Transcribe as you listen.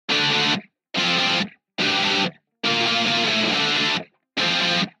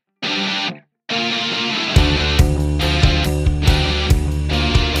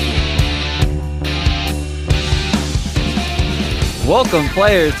Welcome,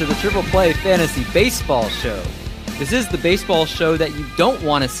 players, to the Triple Play Fantasy Baseball Show. This is the baseball show that you don't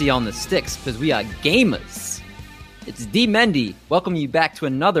want to see on the sticks because we are gamers. It's D. Mendy welcoming you back to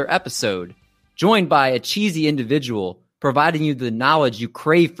another episode, joined by a cheesy individual providing you the knowledge you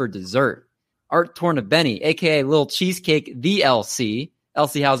crave for dessert. Art Tornabene, a.k.a. Little Cheesecake, the LC.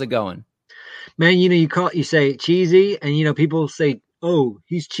 LC, how's it going? Man, you say cheesy, and people say, "Oh,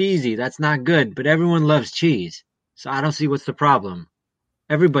 he's cheesy. That's not good." But everyone loves cheese, so I don't see what's the problem.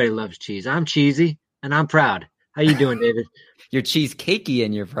 Everybody loves cheese. I'm cheesy, and I'm proud. How you doing, David? You're cheesecakey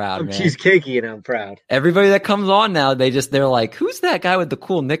and you're proud, man. I'm cheesecakey and I'm proud. Everybody that comes on now, they're like, "Who's that guy with the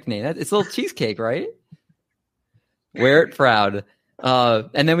cool nickname?" It's Little Cheesecake, right? Wear it proud.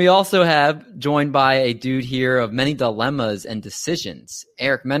 And then we also have joined by a dude here of many dilemmas and decisions,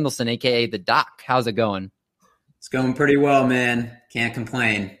 Eric Mendelson, a.k.a. The Doc. How's it going? It's going pretty well, man. Can't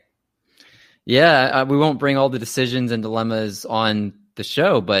complain. Yeah, we won't bring all the decisions and dilemmas on the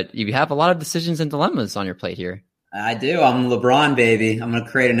show, but you have a lot of decisions and dilemmas on your plate here. I do. I'm LeBron, baby. I'm going to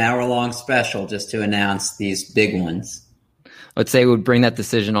create an hour-long special just to announce these big ones. Let's say we would bring that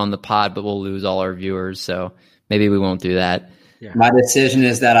decision on the pod, but we'll lose all our viewers, so maybe we won't do that. Yeah. My decision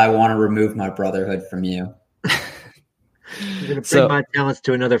is that I want to remove my brotherhood from you. You're going to bring my talents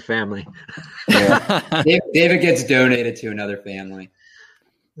to another family. Yeah. David gets donated to another family.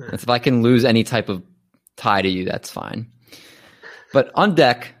 If I can lose any type of tie to you, that's fine. But on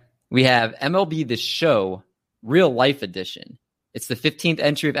deck, we have MLB The Show, Real Life Edition. It's the 15th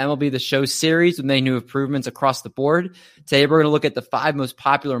entry of MLB The Show series with many new improvements across the board. Today, we're going to look at the 5 most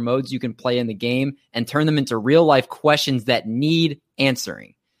popular modes you can play in the game and turn them into real-life questions that need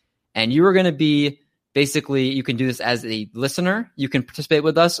answering. And you are going to be basically, you can do this as a listener. You can participate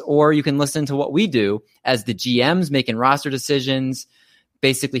with us, or you can listen to what we do as the GMs making roster decisions,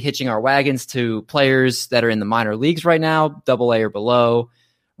 basically hitching our wagons to players that are in the minor leagues right now, AA or below,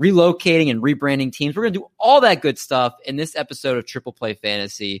 relocating and rebranding teams. We're going to do all that good stuff in this episode of Triple Play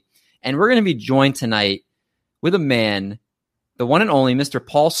Fantasy. And we're going to be joined tonight with a man, the one and only Mr.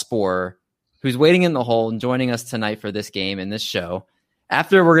 Paul Sporer, who's waiting in the hole and joining us tonight for this game and this show.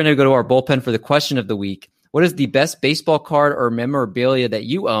 After, we're going to go to our bullpen for the question of the week. What is the best baseball card or memorabilia that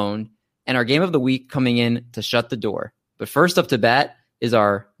you own? And our game of the week coming in to shut the door. But first up to bat is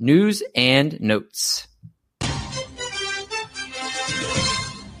our news and notes.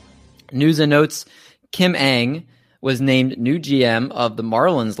 News and notes. Kim Ng was named new GM of the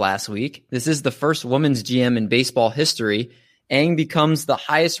Marlins last week. This is the first women's GM in baseball history. Ng becomes the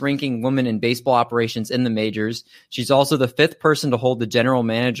highest ranking woman in baseball operations in the majors. She's also the 5th person to hold the general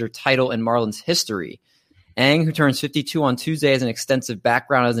manager title in Marlins history. Ng, who turns 52 on Tuesday, has an extensive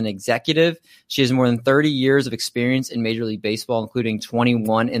background as an executive. She has more than 30 years of experience in Major League Baseball, including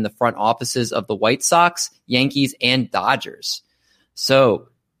 21 in the front offices of the White Sox, Yankees, and Dodgers. So,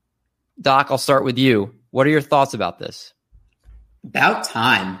 Doc, I'll start with you. What are your thoughts about this? About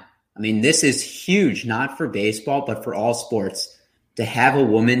time. I mean, this is huge, not for baseball, but for all sports. To have a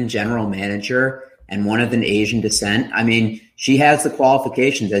woman general manager and one of an Asian descent, I mean, she has the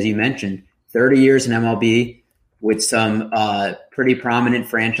qualifications, as you mentioned. 30 years in MLB with some pretty prominent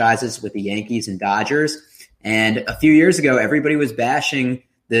franchises with the Yankees and Dodgers. And a few years ago, everybody was bashing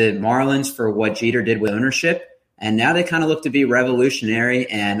the Marlins for what Jeter did with ownership. And now they kind of look to be revolutionary,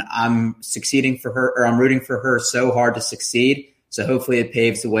 and I'm succeeding for her, or I'm rooting for her so hard to succeed. So hopefully it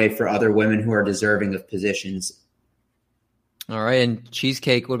paves the way for other women who are deserving of positions. All right. And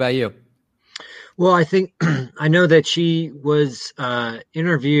Cheesecake, what about you? Well, I think I know that she was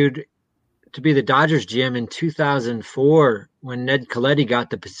interviewed to be the Dodgers GM in 2004 when Ned Colletti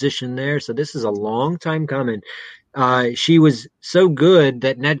got the position there. So this is a long time coming. She was so good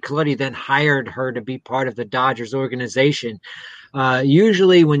that Ned Colletti then hired her to be part of the Dodgers organization.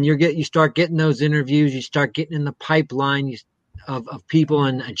 Usually when you start getting those interviews, you start getting in the pipeline of people,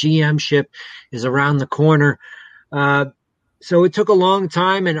 and a GM-ship is around the corner. So it took a long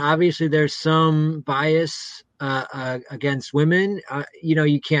time, and obviously there's some bias against women.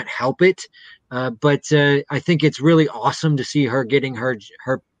 You can't help it. But I think it's really awesome to see her getting her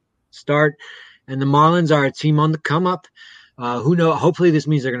start. And the Marlins are a team on the come up. Who knows? Hopefully this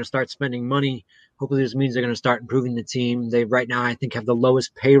means they're going to start spending money. Hopefully this means they're going to start improving the team. They right now, I think, have the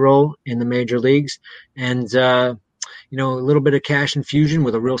lowest payroll in the major leagues. And, a little bit of cash infusion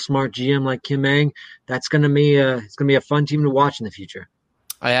with a real smart GM like Kim Ng, that's going to be it's going to be a fun team to watch in the future.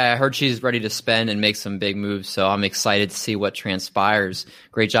 I heard she's ready to spend and make some big moves, so I'm excited to see what transpires.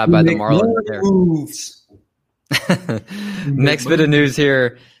 Great job by the Marlins there. Next bit of news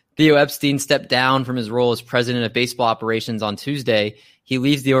here. Theo Epstein stepped down from his role as president of baseball operations on Tuesday. He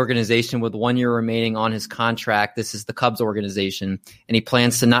leaves the organization with 1 year remaining on his contract. This is the Cubs organization, and he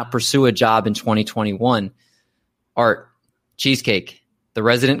plans to not pursue a job in 2021. Art, Cheesecake, the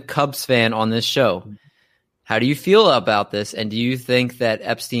resident Cubs fan on this show. How do you feel about this? And do you think that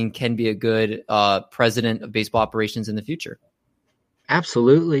Epstein can be a good president of baseball operations in the future?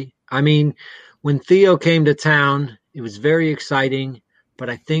 Absolutely. I mean, when Theo came to town, it was very exciting. But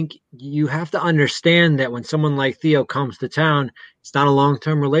I think you have to understand that when someone like Theo comes to town, it's not a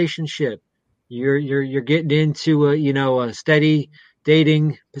long-term relationship. You're getting into a steady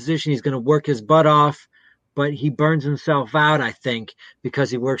dating position. He's going to work his butt off, but he burns himself out, I think,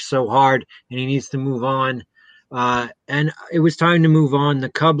 because he works so hard and he needs to move on. And it was time to move on. The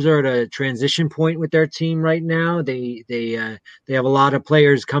Cubs are at a transition point with their team right now. They have a lot of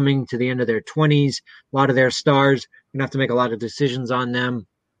players coming to the end of their 20s. A lot of their stars going to have to make a lot of decisions on them.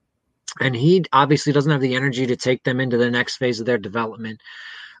 And he obviously doesn't have the energy to take them into the next phase of their development.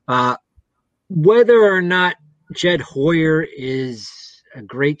 Whether or not Jed Hoyer is a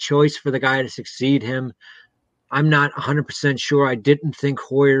great choice for the guy to succeed him, I'm not 100% sure. I didn't think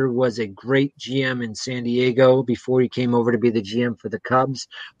Hoyer was a great GM in San Diego before he came over to be the GM for the Cubs,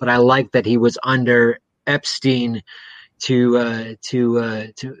 but I like that he was under Epstein to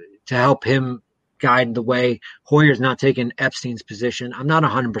help him guide the way. Hoyer's not taking Epstein's position. I'm not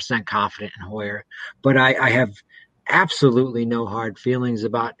 100% confident in Hoyer, but I have absolutely no hard feelings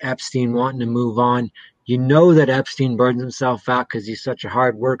about Epstein wanting to move on. You know that Epstein burns himself out because he's such a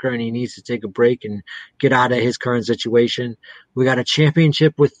hard worker and he needs to take a break and get out of his current situation. We got a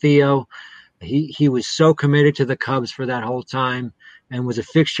championship with Theo. He was so committed to the Cubs for that whole time and was a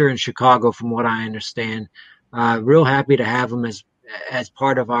fixture in Chicago from what I understand. Real happy to have him as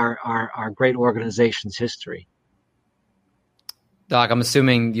part of our great organization's history. Doc, I'm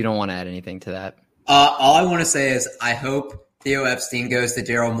assuming you don't want to add anything to that. All I want to say is I hope Theo Epstein goes the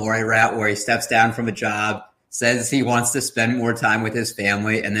Daryl Morey route where he steps down from a job, says he wants to spend more time with his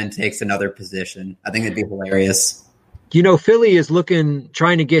family, and then takes another position. I think it'd be hilarious. You know, Philly is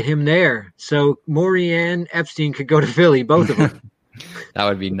trying to get him there. So Morey and Epstein could go to Philly, both of them. That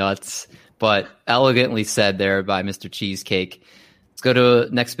would be nuts. But elegantly said there by Mr. Cheesecake. Let's go to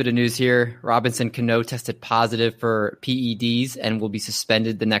the next bit of news here. Robinson Cano tested positive for PEDs and will be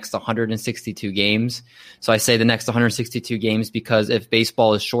suspended the next 162 games. So I say the next 162 games because if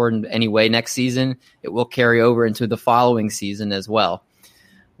baseball is shortened anyway next season, it will carry over into the following season as well.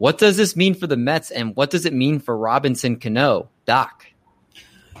 What does this mean for the Mets and what does it mean for Robinson Cano? Doc.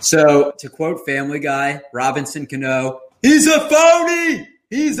 So to quote Family Guy, Robinson Cano, he's a phony!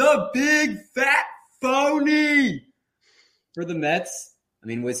 He's a big fat phony! For the Mets, I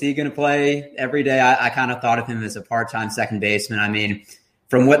mean, was he going to play every day? I kind of thought of him as a part-time second baseman. I mean,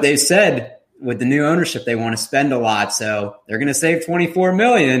 from what they've said with the new ownership, they want to spend a lot, so they're going to save $24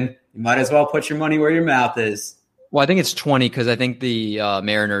 million. You might as well put your money where your mouth is. Well, I think it's 20 because I think the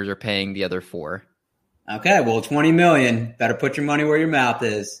Mariners are paying the other 4. Okay, well, $20 million. Better put your money where your mouth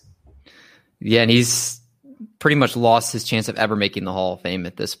is. Yeah, and he's pretty much lost his chance of ever making the Hall of Fame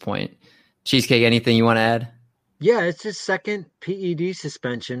at this point. Cheesecake, anything you want to add? Yeah, it's his second PED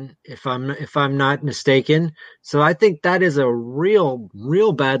suspension, if I'm not mistaken. So I think that is a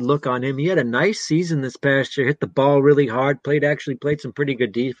real bad look on him. He had a nice season this past year, hit the ball really hard, played some pretty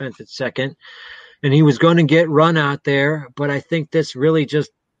good defense at second, and he was going to get run out there. But I think this really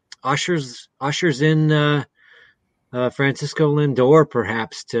just ushers in Francisco Lindor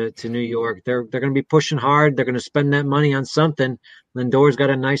perhaps to New York. They're going to be pushing hard. They're going to spend that money on something. Lindor's got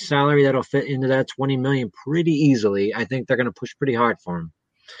a nice salary that'll fit into that $20 million pretty easily. I think they're going to push pretty hard for him.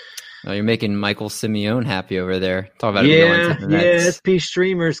 Oh, you're making Michael Simeone happy over there. Talk about it. Yeah. SP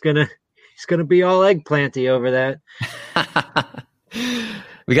Streamer's he's gonna be all eggplanty over that.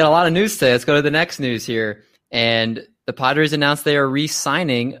 We got a lot of news today. Let's go to the next news here. And the Padres announced they are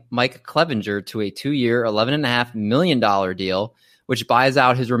re-signing Mike Clevinger to a 2-year, $11.5 million deal, which buys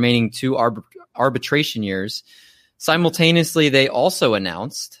out his remaining 2 arbitration years. Simultaneously, they also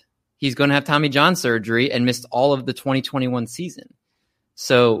announced he's going to have Tommy John surgery and missed all of the 2021 season.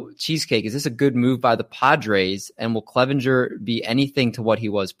 So, Cheesecake, is this a good move by the Padres, and will Clevinger be anything to what he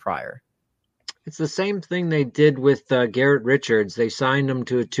was prior? It's the same thing they did with Garrett Richards. They signed him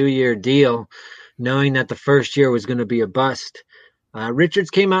to a 2-year deal, knowing that the first year was going to be a bust.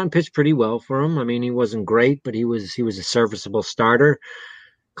 Richards came out and pitched pretty well for him. I mean, he wasn't great, but he was a serviceable starter.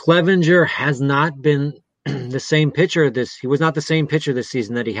 Clevinger has not been the same pitcher he was not the same pitcher this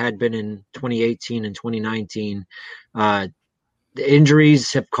season that he had been in 2018 and 2019. The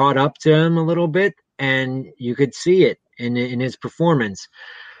injuries have caught up to him a little bit, and you could see it in his performance.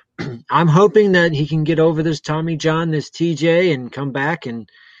 I'm hoping that he can get over this Tommy John, this TJ, and come back and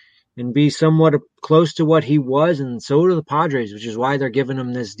be somewhat close to what he was, and so do the Padres, which is why they're giving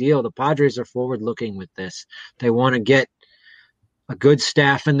him this deal. The Padres are forward-looking with this. They want to get a good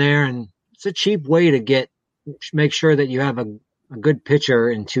staff in there, and it's a cheap way to make sure that you have a good pitcher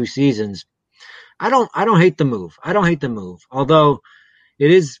in 2 seasons. I don't hate the move. Although it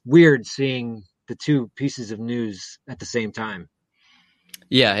is weird seeing the 2 pieces of news at the same time.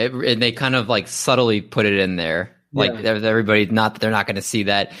 Yeah, and they kind of like subtly put it in there. Like everybody, they're not going to see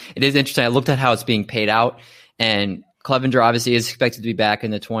that. It is interesting. I looked at how it's being paid out, and Clevenger obviously is expected to be back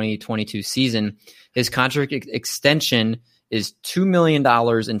in the 2022 season. His contract extension is $2 million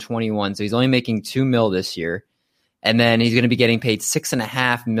in 21, so he's only making $2 million this year. And then he's going to be getting paid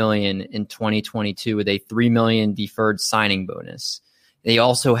 $6.5 million in 2022 with a $3 million deferred signing bonus. He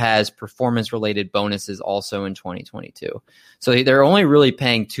also has performance-related bonuses also in 2022. So they're only really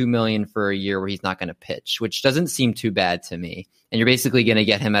paying $2 million for a year where he's not going to pitch, which doesn't seem too bad to me. And you're basically going to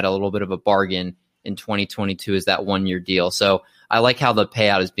get him at a little bit of a bargain in 2022 as that 1-year deal. So I like how the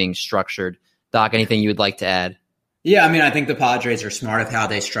payout is being structured. Doc, anything you would like to add? Yeah, I mean, I think the Padres are smart of how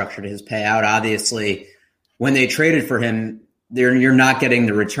they structured his payout. Obviously, when they traded for him, you're not getting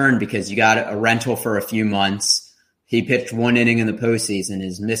the return because you got a rental for a few months. He pitched 1 inning in the postseason,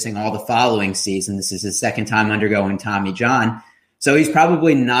 is missing all the following season. This is his second time undergoing Tommy John. So he's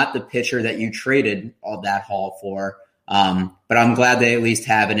probably not the pitcher that you traded all that haul for. But I'm glad they at least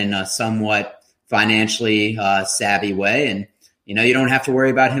have it in a somewhat financially savvy way. And, you don't have to worry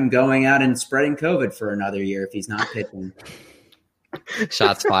about him going out and spreading COVID for another year if he's not pitching.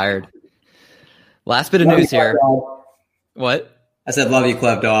 Shots fired. Last bit of news here. What? I said, love you,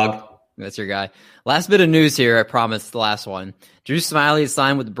 Clev Dog. That's your guy. Last bit of news here. I promised the last one. Drew Smyly is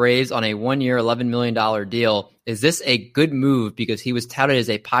signed with the Braves on a 1-year, $11 million deal. Is this a good move? Because he was touted as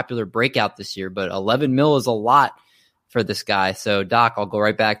a popular breakout this year, but $11 million is a lot for this guy. So, Doc, I'll go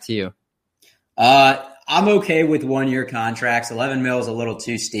right back to you. I'm okay with 1-year contracts. $11 million is a little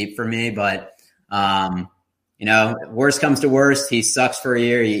too steep for me, but worst comes to worst, he sucks for a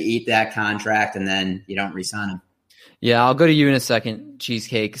year. You eat that contract, and then you don't re-sign him. Yeah, I'll go to you in a second,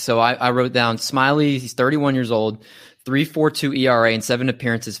 Cheesecake. So I wrote down Smyly. He's 31 years old, 3.42 ERA in 7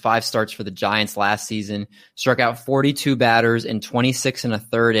 appearances, 5 starts for the Giants last season. Struck out 42 batters in 26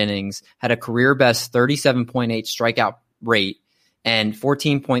 1/3 innings. Had a career best 37.8 strikeout rate and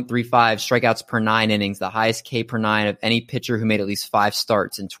 14.35 strikeouts per 9 innings, the highest K per 9 of any pitcher who made at least 5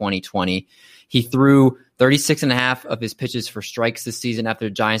 starts in 2020. He threw 36.5 of his pitches for strikes this season after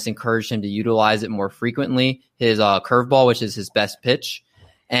the Giants encouraged him to utilize it more frequently. His curveball, which is his best pitch,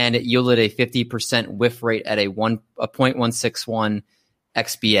 and it yielded a 50% whiff rate at a 0.161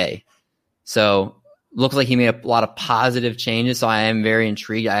 XBA. So looks like he made a lot of positive changes. So I am very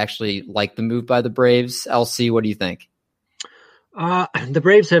intrigued. I actually like the move by the Braves. LC, what do you think? The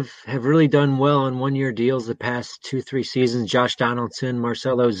Braves have really done well on 1-year deals the past 2-3 seasons. Josh Donaldson,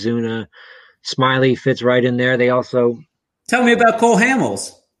 Marcelo Zuna, Smyly fits right in there. They also tell me about Cole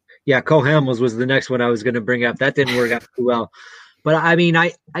Hamels. Yeah, Cole Hamels was the next one I was going to bring up. That didn't work out too well. But I mean,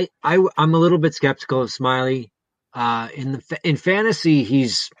 I'm a little bit skeptical of Smyly. In fantasy,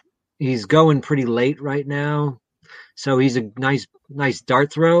 he's going pretty late right now, so he's a nice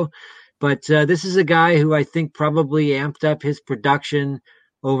dart throw. But this is a guy who I think probably amped up his production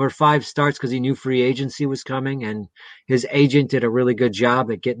over 5 starts because he knew free agency was coming, and his agent did a really good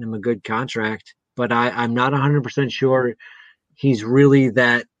job at getting him a good contract. But I'm not 100% sure he's really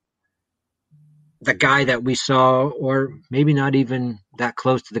the guy that we saw, or maybe not even that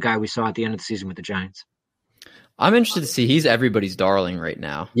close to the guy we saw at the end of the season with the Giants. I'm interested to see. He's everybody's darling right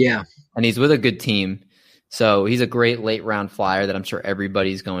now. Yeah. And he's with a good team. So he's a great late round flyer that I'm sure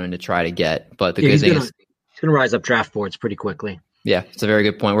everybody's going to try to get. But the good thing is he's going to rise up draft boards pretty quickly. Yeah, it's a very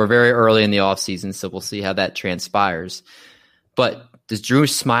good point. We're very early in the offseason, so we'll see how that transpires. But does Drew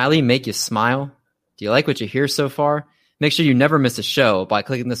Smyly make you smile? Do you like what you hear so far? Make sure you never miss a show by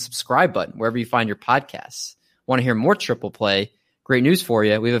clicking the subscribe button wherever you find your podcasts. Want to hear more Triple Play? Great news for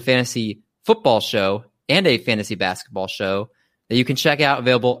you. We have a fantasy football show and a fantasy basketball show that you can check out,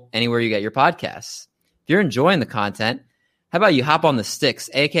 available anywhere you get your podcasts. If you're enjoying the content, how about you hop on the sticks,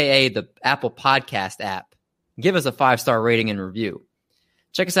 a.k.a. the Apple Podcast app. Give us a 5-star rating and review.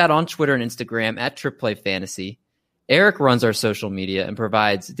 Check us out on Twitter and Instagram at TripPlayFantasy. Eric runs our social media and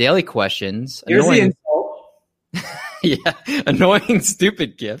provides daily questions. Here's the insult. Yeah, annoying,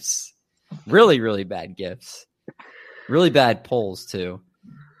 stupid gifts. Really, really bad gifts. Really bad polls, too.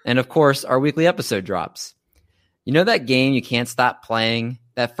 And, of course, our weekly episode drops. You know that game you can't stop playing?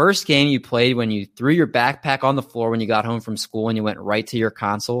 That first game you played when you threw your backpack on the floor when you got home from school and you went right to your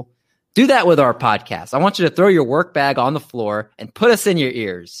console. Do that with our podcast. I want you to throw your work bag on the floor and put us in your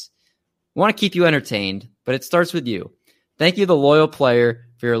ears. We want to keep you entertained, but it starts with you. Thank you, the loyal player,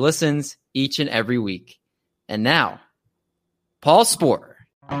 for your listens each and every week. And now, Paul Sporer.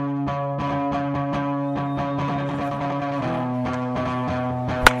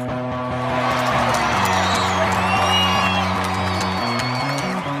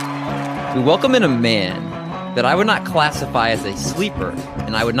 We welcome in a man that I would not classify as a sleeper,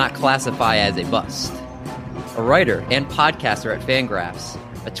 and I would not classify as a bust. A writer and podcaster at Fangraphs,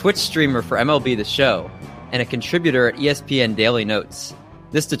 a Twitch streamer for MLB The Show, and a contributor at ESPN Daily Notes.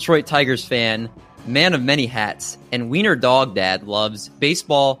 This Detroit Tigers fan, man of many hats, and wiener dog dad loves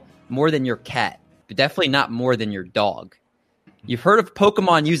baseball more than your cat, but definitely not more than your dog. You've heard of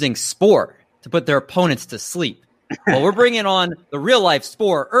Pokemon using Spore to put their opponents to sleep. Well, we're bringing on the real-life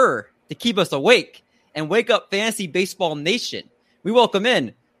Spore to keep us awake and wake up Fantasy Baseball Nation. We welcome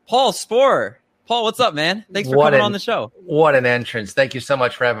in Paul Sporer. Paul, what's up, man? Thanks for coming on the show. What an entrance. Thank you so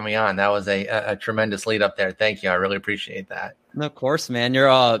much for having me on. That was a tremendous lead up there. Thank you. I really appreciate that. And of course, man.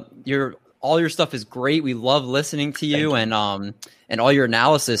 All your stuff is great. We love listening to you and all your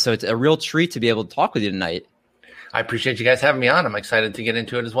analysis. So it's a real treat to be able to talk with you tonight. I appreciate you guys having me on. I'm excited to get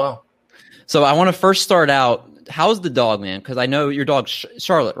into it as well. So I want to first start out. How's the dog, man? Because I know your dog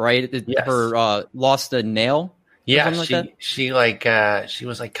Charlotte, right? Yes. Her lost a nail. Yeah, she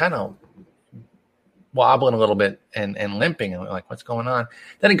was like kind of wobbling a little bit and limping, and we're like, what's going on?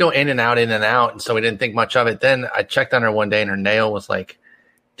 Then it go in and out, and so we didn't think much of it. Then I checked on her one day, and her nail was like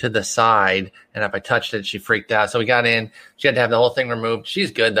to the side, and if I touched it, she freaked out. So we got in. She had to have the whole thing removed.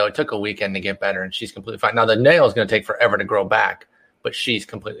 She's good though. It took a weekend to get better, and she's completely fine. Now the nail is going to take forever to grow back, but she's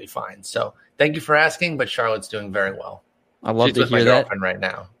completely fine. So thank you for asking, but Charlotte's doing very well. I love she's to with hear my that. girlfriend right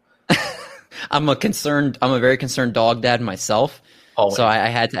now. I'm a very concerned dog dad myself. Always. So I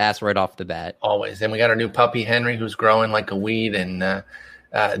had to ask right off the bat. Always. And we got our new puppy, Henry, who's growing like a weed, and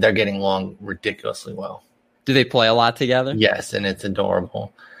they're getting along ridiculously well. Do they play a lot together? Yes, and it's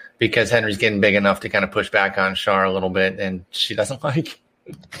adorable because Henry's getting big enough to kind of push back on Char a little bit, and she doesn't like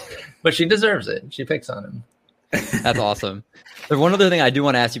it. But she deserves it. She picks on him. That's awesome. There's one other thing I do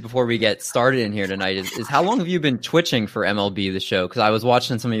want to ask you before we get started in here tonight is how long have you been twitching for MLB The Show? Because I was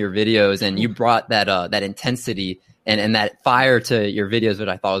watching some of your videos, and you brought that intensity and that fire to your videos, which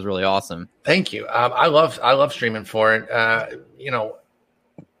I thought was really awesome. Thank you. I love streaming for it.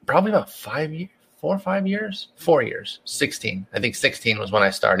 Probably about 4 or 5 years, 4 years, 16. I think 16 was when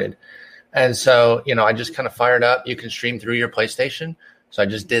I started. And so, I just kind of fired up. You can stream through your PlayStation. So I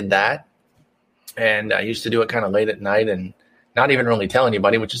just did that. And I used to do it kind of late at night and not even really tell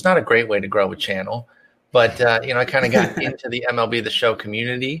anybody, which is not a great way to grow a channel. But, I kind of got into the MLB The Show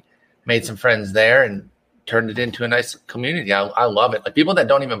community, made some friends there, and turned it into a nice community. I love it. Like people that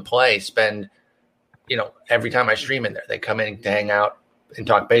don't even play spend, every time I stream in there, they come in to hang out and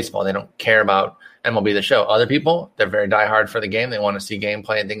talk baseball. They don't care about MLB The Show. Other people, they're very diehard for the game. They want to see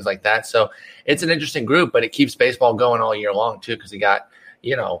gameplay and things like that. So it's an interesting group, but it keeps baseball going all year long too, because you got,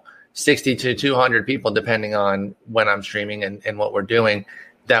 60 to 200 people, depending on when I'm streaming and what we're doing,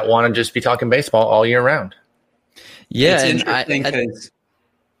 that want to just be talking baseball all year round. Yeah. It's interesting because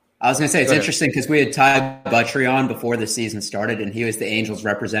I was going to say, it's interesting because we had Ty Buttrey on before the season started, and he was the Angels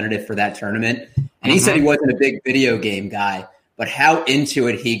representative for that tournament. And he said he wasn't a big video game guy, but how into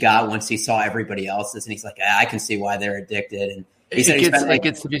it he got once he saw everybody else's. And he's like, I can see why they're addicted. And he said it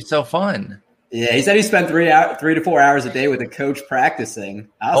gets to be so fun. Yeah, he said he spent 3 to 4 hours a day with a coach practicing.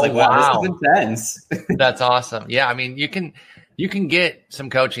 I was wow, this is intense. That's awesome. Yeah, I mean, you can get some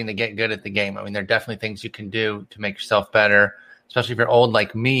coaching to get good at the game. I mean, there are definitely things you can do to make yourself better, especially if you're old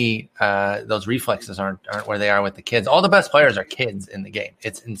like me. Those reflexes aren't where they are with the kids. All the best players are kids in the game.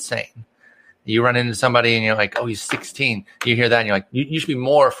 It's insane. You run into somebody and you're like, oh, he's 16. You hear that and you're like, you should be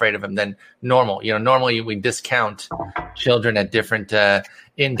more afraid of him than normal. Normally we discount children at different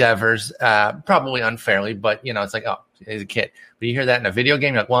endeavors, probably unfairly, but it's like, oh, he's a kid. But you hear that in a video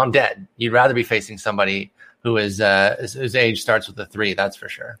game, you're like, well, I'm dead. You'd rather be facing somebody who is whose age starts with a 3. That's for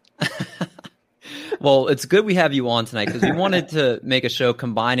sure. Well, it's good we have you on tonight because we wanted to make a show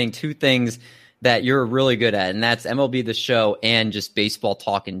combining two things that you're really good at, and that's MLB The Show and just baseball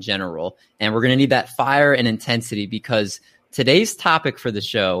talk in general. And we're going to need that fire and intensity because today's topic for the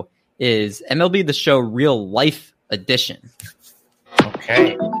show is MLB The Show Real Life Edition.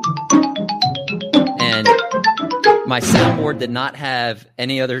 Okay. And my soundboard did not have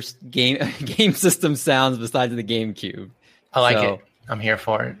any other game system sounds besides the GameCube. I like it. I'm here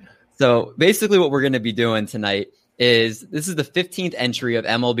for it. So basically what we're going to be doing tonight is this is the 15th entry of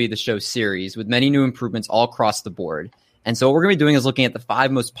MLB The Show series with many new improvements all across the board. And so what we're going to be doing is looking at the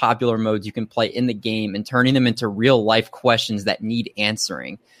 5 most popular modes you can play in the game and turning them into real life questions that need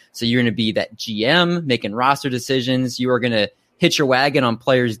answering. So you're going to be that GM making roster decisions. You are going to hitch your wagon on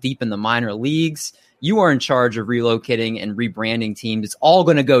players deep in the minor leagues. You are in charge of relocating and rebranding teams. It's all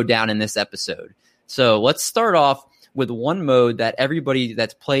going to go down in this episode. So let's start off with one mode that everybody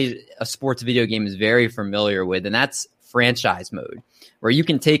that's played a sports video game is very familiar with, and that's franchise mode, where you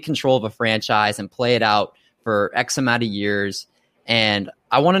can take control of a franchise and play it out for X amount of years. And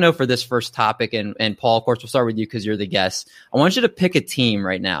I want to know for this first topic, and Paul, of course, we'll start with you because you're the guest. I want you to pick a team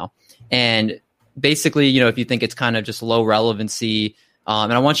right now. And basically, if you think it's kind of just low relevancy,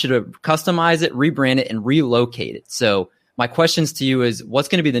 and I want you to customize it, rebrand it, and relocate it. So my questions to you is, what's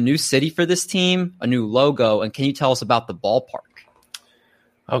going to be the new city for this team, a new logo, and can you tell us about the ballpark?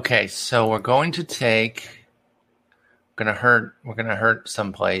 Okay, so we're going to hurt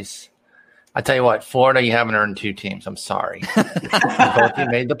someplace. I tell you what, Florida, you haven't earned 2 teams. I'm sorry. Both you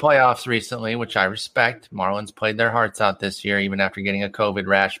made the playoffs recently, which I respect. Marlins played their hearts out this year, even after getting a COVID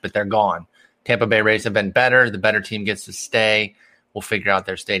rash, but they're gone. Tampa Bay Rays have been better. The better team gets to stay. We'll figure out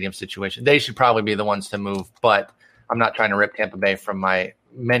their stadium situation. They should probably be the ones to move, but I'm not trying to rip Tampa Bay from my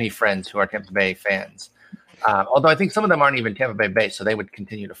many friends who are Tampa Bay fans. Although I think some of them aren't even Tampa Bay based, so they would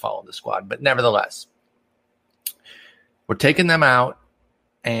continue to follow the squad. But nevertheless, we're taking them out,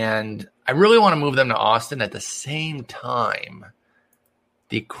 and I really want to move them to Austin. At the same time,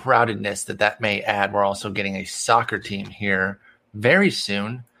 the crowdedness that may add, we're also getting a soccer team here very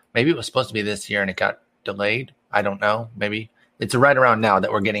soon. Maybe it was supposed to be this year and it got delayed. I don't know. Maybe it's right around now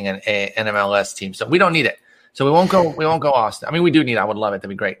that we're getting an MLS team. So we don't need it. So we won't go Austin. I mean, we do need it. I would love it. That'd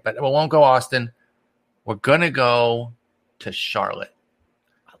be great. But we won't go Austin. We're going to go to Charlotte.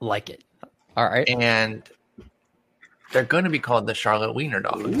 I like it. All right. And they're going to be called the Charlotte Wiener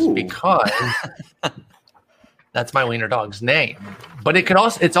Dogs because that's my wiener dog's name. But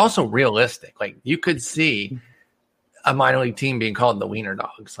it's also realistic. Like, you could see a minor league team being called the Wiener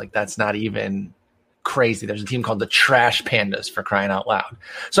Dogs. Like, that's not even crazy. There's a team called the Trash Pandas, for crying out loud.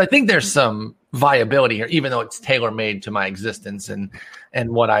 So I think there's some viability here, even though it's tailor-made to my existence and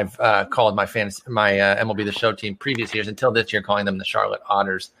what I've called my MLB The Show team previous years, until this year calling them the Charlotte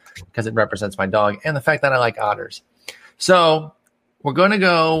Otters because it represents my dog and the fact that I like otters. So we're going to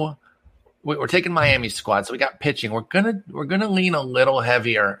go. We're taking Miami's squad. So we got pitching. We're gonna lean a little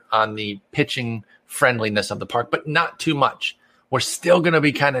heavier on the pitching friendliness of the park, but not too much. We're still going to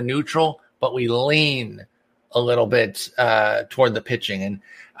be kind of neutral, but we lean a little bit toward the pitching. And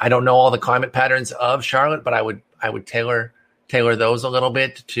I don't know all the climate patterns of Charlotte, but I would tailor those a little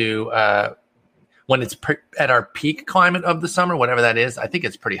bit to when it's at our peak climate of the summer, whatever that is. I think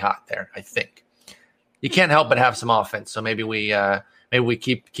it's pretty hot there. I think you can't help but have some offense. So maybe we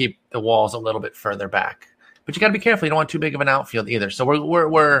keep the walls a little bit further back. But you got to be careful. You don't want too big of an outfield either. So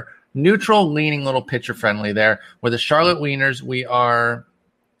we're neutral, leaning, little pitcher friendly there. We're the Charlotte Wieners. We're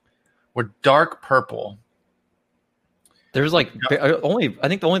dark purple. There's I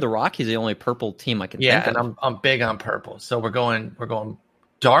think only the Rockies are the only purple team I can think of. And I'm big on purple. So we're going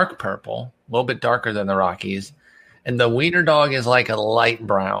dark purple, a little bit darker than the Rockies. And the Wiener Dog is like a light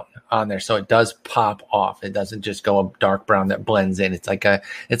brown on there, so it does pop off. It doesn't just go a dark brown that blends in. It's like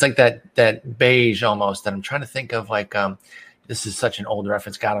that beige almost. And I'm trying to think of this is such an old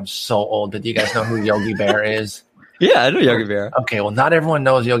reference. God, I'm so old. But do you guys know who Yogi Bear is? Yeah, I know Yogi Bear. Okay, well, not everyone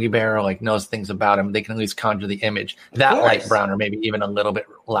knows Yogi Bear or knows things about him. They can at least conjure the image. That light brown, or maybe even a little bit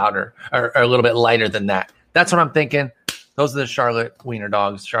louder or a little bit lighter than that. That's what I'm thinking. Those are the Charlotte Wiener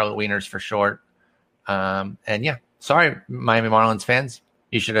Dogs, Charlotte Wieners for short. And yeah. Sorry, Miami Marlins fans.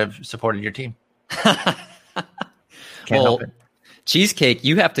 You should have supported your team. Can't help it. Cheesecake,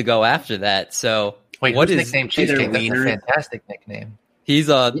 you have to go after that. So wait, what's nickname Cheesecake? That's a fantastic nickname. He's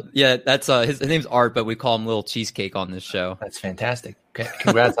that's his name's Art, but we call him Little Cheesecake on this show. That's fantastic. Okay,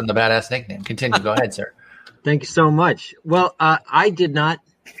 congrats on the badass nickname. Continue. Go ahead, sir. Thank you so much. Well, I did not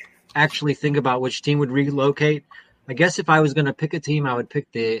actually think about which team would relocate. I guess if I was going to pick a team, I would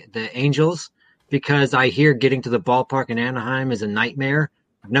pick the Angels, because I hear getting to the ballpark in Anaheim is a nightmare.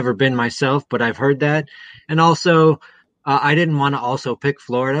 I've never been myself, but I've heard that. And also, I didn't want to also pick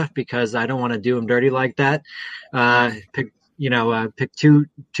Florida because I don't want to do them dirty like that. Pick two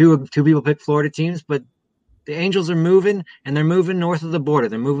people pick Florida teams, but the Angels are moving, and they're moving north of the border.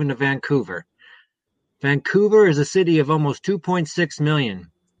 They're moving to Vancouver. Vancouver is a city of almost 2.6 million.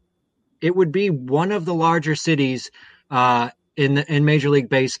 It would be one of the larger cities in Major League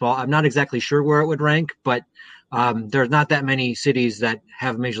Baseball. I'm not exactly sure where it would rank, but There's not that many cities that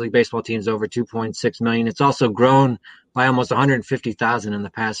have Major League Baseball teams over 2.6 million. It's also grown by almost 150,000 in the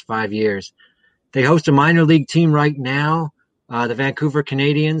past 5 years. They host a minor league team right now. The Vancouver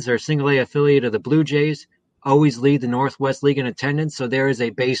Canadians are a single A affiliate of the Blue Jays, always lead the Northwest League in attendance. So there is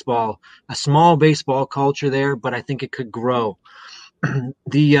a small baseball culture there, but I think it could grow.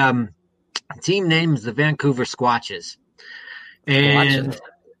 The team name is the Vancouver Squatches. And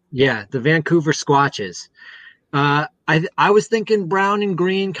yeah, the Vancouver Squatches. I was thinking brown and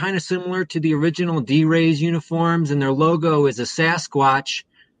green, kind of similar to the original D-Rays uniforms, and their logo is a Sasquatch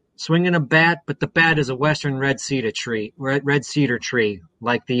swinging a bat, but the bat is a western red cedar tree,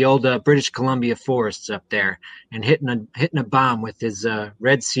 like the old British Columbia forests up there, and hitting a bomb with his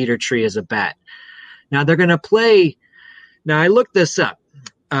red cedar tree as a bat. Now they're going to play. Now I looked this up.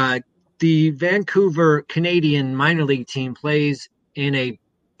 The Vancouver Canadian minor league team plays in a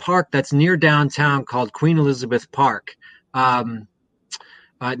park that's near downtown called Queen Elizabeth Park.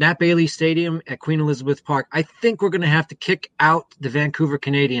 Nat Bailey Stadium at Queen Elizabeth Park. I think we're going to have to kick out the Vancouver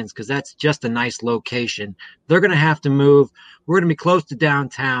Canadians because that's just a nice location. They're going to have to move. We're going to be close to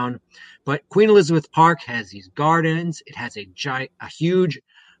downtown, but Queen Elizabeth Park has these gardens. It has a huge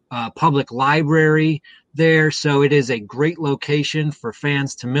public library there, so it is a great location for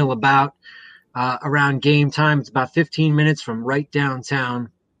fans to mill about around game time. It's about 15 minutes from right downtown.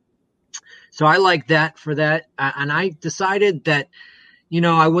 So I like that for that. And I decided that,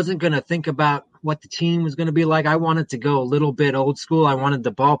 I wasn't going to think about what the team was going to be like. I wanted to go a little bit old school. I wanted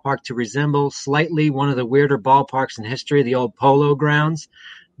the ballpark to resemble slightly one of the weirder ballparks in history, the old Polo Grounds.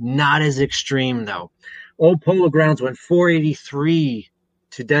 Not as extreme, though. Old Polo Grounds went 483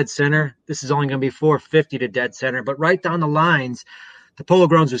 to dead center. This is only going to be 450 to dead center. But right down the lines, the Polo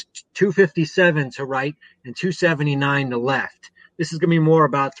Grounds was 257 to right and 279 to left. This is going to be more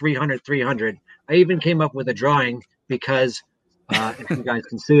about 300. I even came up with a drawing because if you guys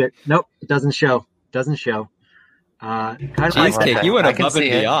can see it. Nope, it doesn't show. Kind of Cheesecake, you went above and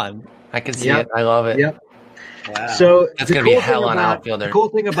beyond. I can see it. I love it. Yep. Wow. So that's going to be hell on outfielder. The cool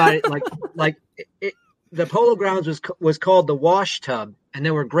thing about it, the Polo Grounds was called the Wash Tub, and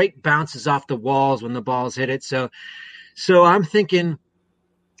there were great bounces off the walls when the balls hit it. So I'm thinking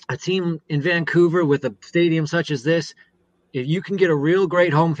a team in Vancouver with a stadium such as this, if you can get a real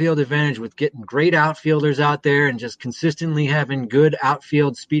great home field advantage with getting great outfielders out there and just consistently having good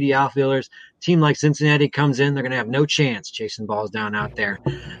outfield, speedy outfielders, a team like Cincinnati comes in, they're going to have no chance chasing balls down out there.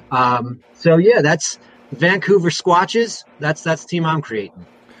 That's Vancouver Squatches. That's the team I'm creating.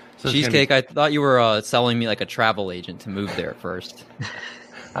 So Cheesecake, I thought you were selling me like a travel agent to move there first.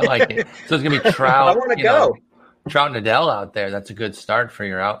 I like it. So it's going to be Trout. I want to go. Trout and Adele out there. That's a good start for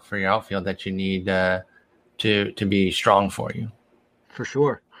your outfield that you need to be strong for you. For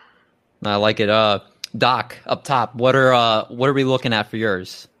sure. I like it. Doc, up top, what are we looking at for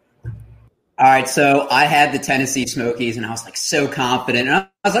yours? All right, so I had the Tennessee Smokies, and I was so confident. And I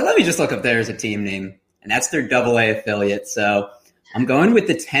was like, let me just look up there as a team name, and that's their AA affiliate. So I'm going with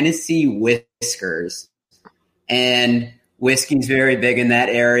the Tennessee Whiskers, and whiskey's very big in that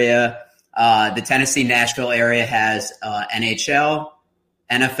area. The Tennessee Nashville area has NHL,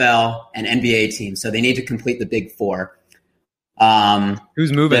 NFL, and NBA teams, so they need to complete the big four.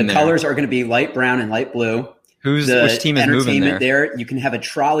 Who's moving the there? Colors are going to be light brown and light blue. Which team is moving there? You can have a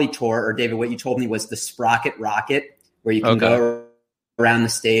trolley tour, or David, what you told me was the Sprocket Rocket, where you can go around the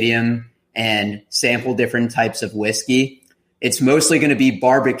stadium and sample different types of whiskey. It's mostly going to be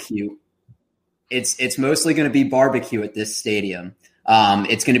barbecue. It's mostly going to be barbecue at this stadium.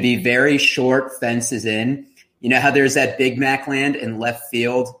 It's going to be very short fences in. You know how there's that Big Mac land in left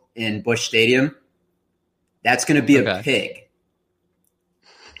field in Busch Stadium? That's going to be a pig.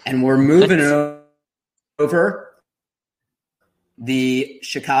 And we're moving over the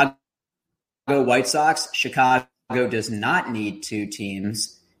Chicago White Sox. Chicago does not need two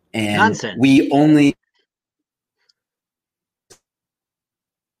teams. And Nonsense. We only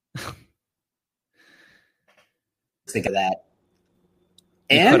think of that.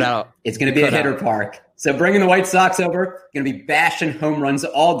 And it's going to be a hitter park. So bringing the White Sox over, going to be bashing home runs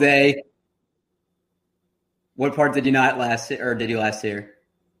all day. What part did you not last or did you last hear?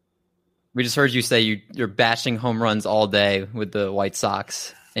 We just heard you say you're bashing home runs all day with the White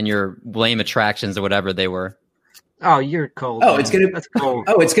Sox and your lame attractions or whatever they were. Oh, you're cold. Oh, man. That's cold.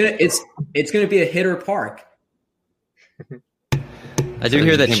 Oh, it's gonna be a hitter park. I do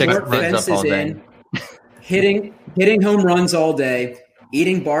hear that chicks fences up all day. Hitting home runs all day,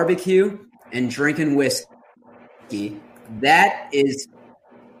 eating barbecue and drinking whiskey. That is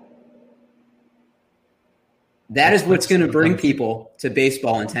what's going to bring people to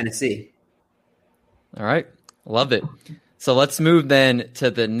baseball in Tennessee. All right. Love it. So let's move then to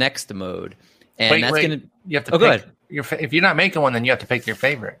the next mode. And you have to pick if you're not making one, then you have to pick your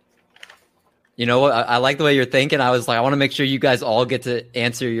favorite. You know what? I like the way you're thinking. I was like, I want to make sure you guys all get to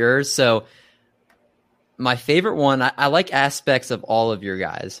answer yours. So my favorite one, I like aspects of all of your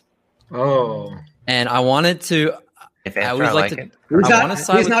guys. Oh. And I wanted to. If I always like it.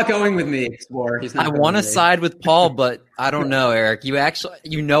 He's not going with me. I want to side with Paul, but I don't know, Eric.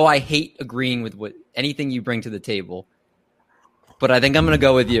 I hate agreeing with anything you bring to the table. But I think I'm going to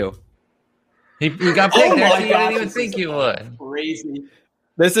go with you. You got picked there. You didn't even think you would. Crazy.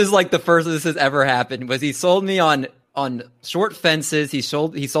 This is like the first this has ever happened. Was he sold me on short fences? He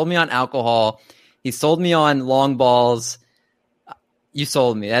sold me on alcohol. He sold me on long balls. You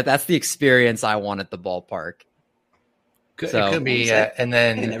sold me. That's the experience I want at the ballpark. So, it could be, and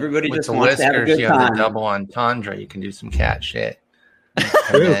then everybody with just the wants to have a whiskers, good you have time. the double entendre. You can do some cat shit,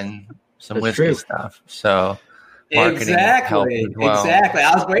 and then some whiskey stuff. So marketing help as well. Exactly.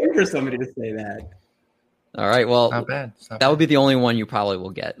 I was waiting for somebody to say that. All right. Well, not bad. That would be the only one you probably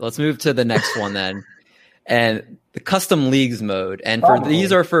will get. Let's move to the next one then. And the custom leagues mode. And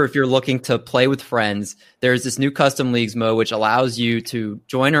these are for if you're looking to play with friends. There's this new custom leagues mode, which allows you to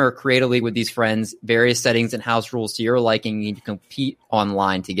join or create a league with these friends, various settings and house rules to your liking, and to compete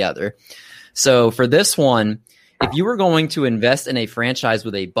online together. So for this one, if you were going to invest in a franchise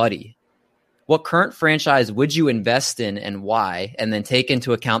with a buddy, what current franchise would you invest in and why? And then take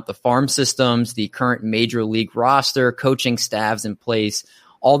into account the farm systems, the current major league roster, coaching staffs in place,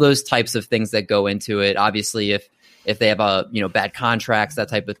 all those types of things that go into it. Obviously, if they have bad contracts, that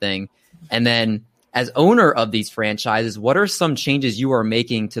type of thing. And then as owner of these franchises, what are some changes you are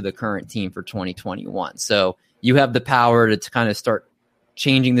making to the current team for 2021? So you have the power to kind of start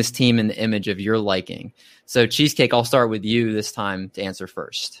changing this team in the image of your liking. So Cheesecake, I'll start with you this time to answer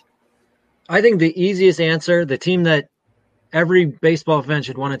first. I think the easiest answer, the team that every baseball fan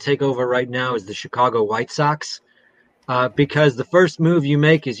should want to take over right now, is the Chicago White Sox. Because the first move you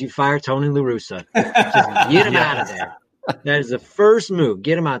make is you fire Tony La Russa. Just get him out of there. That is the first move.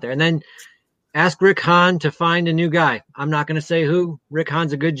 Get him out there. And then ask Rick Hahn to find a new guy. I'm not going to say who. Rick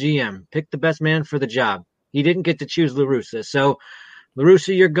Hahn's a good GM. Pick the best man for the job. He didn't get to choose La Russa. So La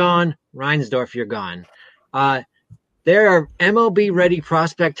Russa, you're gone. Reinsdorf, you're gone. They are MLB-ready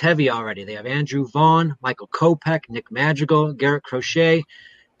prospect heavy already. They have Andrew Vaughn, Michael Kopech, Nick Madrigal, Garrett Crochet.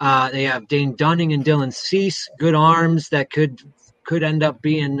 They have Dane Dunning and Dylan Cease, good arms that could end up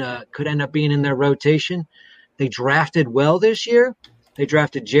being in their rotation. They drafted well this year. They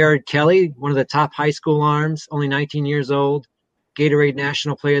drafted Jared Kelly, one of the top high school arms, only 19 years old, Gatorade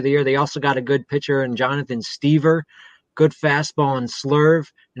National Player of the Year. They also got a good pitcher in Jonathan Stever, good fastball and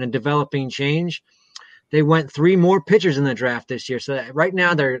slurve, and a developing change. They went 3 more pitchers in the draft this year. So right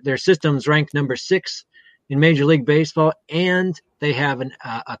now their system's ranked number 6 in Major League Baseball, and they have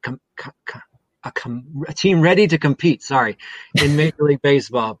a team ready to compete, in Major League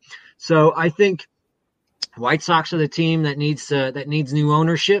Baseball. So I think White Sox are the team that needs new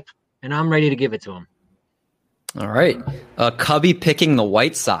ownership, and I'm ready to give it to them. All right. Cubby picking the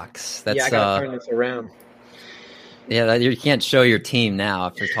White Sox. I got to turn this around. Yeah, you can't show your team now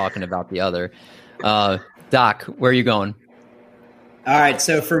if you're talking about the other. Doc, where are you going? All right,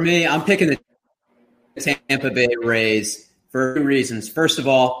 so for me, I'm picking the Tampa Bay Rays for 2 reasons. First of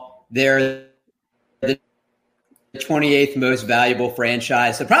all, they're the 28th most valuable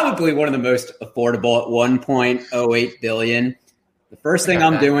franchise, so probably one of the most affordable at $1.08 billion. The first thing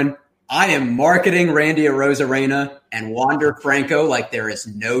I'm doing, I am marketing Randy Arozarena and Wander Franco like there is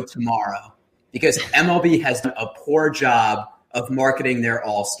no tomorrow, because MLB has done a poor job of marketing their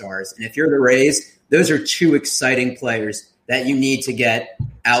all-stars. And if you're the Rays, those are 2 exciting players that you need to get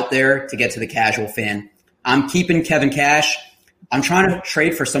out there to get to the casual fan. I'm keeping Kevin Cash. I'm trying to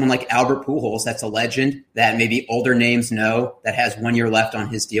trade for someone like Albert Pujols. That's a legend that maybe older names know, that has 1 year left on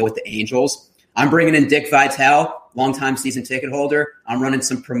his deal with the Angels. I'm bringing in Dick Vitale, longtime season ticket holder. I'm running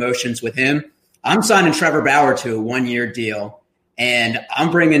some promotions with him. I'm signing Trevor Bauer to a 1-year deal, and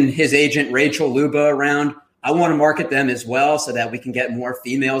I'm bringing his agent Rachel Luba around. I want to market them as well so that we can get more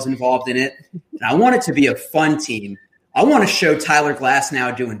females involved in it. And I want it to be a fun team. I want to show Tyler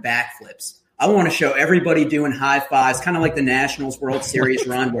Glasnow doing backflips. I want to show everybody doing high fives, kind of like the Nationals World Series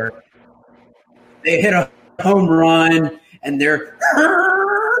run where they hit a home run and they're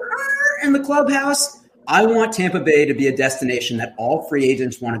in the clubhouse. I want Tampa Bay to be a destination that all free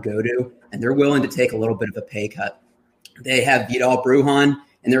agents want to go to, and they're willing to take a little bit of a pay cut. They have Vidal Brujan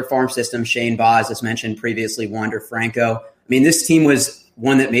in their farm system, Shane Baz, as mentioned previously, Wander Franco. I mean, this team was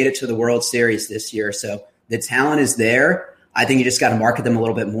one that made it to the World Series this year, so the talent is there. I think you just got to market them a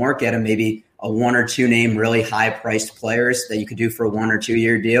little bit more, get them maybe a 1 or 2 name really high priced players that you could do for a 1 or 2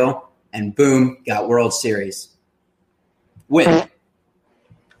 year deal, and boom, got World Series. Win.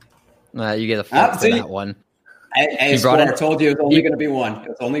 You get a flip for that one. I told you it was only going to be one. It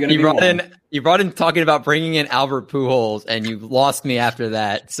was only going to be one. You brought in talking about bringing in Albert Pujols, and you lost me after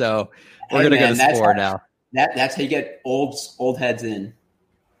that. So we're going to get a score now. That's how you get old heads in.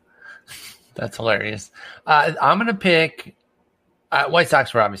 That's hilarious. I'm going to pick White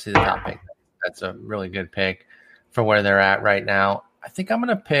Sox were obviously the top pick. That's a really good pick for where they're at right now. I think I'm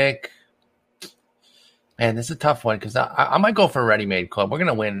going to pick – man, this is a tough one because I might go for a ready-made club. We're going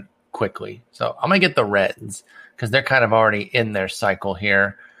to win quickly. So I'm going to get the Reds because they're kind of already in their cycle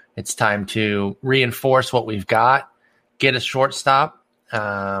here. It's time to reinforce what we've got, get a shortstop,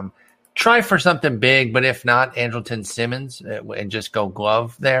 try for something big, but if not, Andrelton Simmons and just go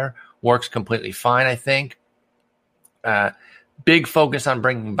glove there. Works completely fine, I think. Big focus on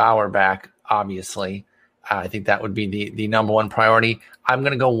bringing Bauer back, obviously. I think that would be the number one priority. I'm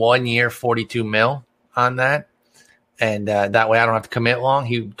going to go 1 year, $42 million on that. And that way I don't have to commit long.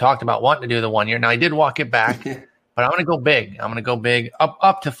 He talked about wanting to do the 1 year. Now, I did walk it back, but I'm going to go big. I'm going to go big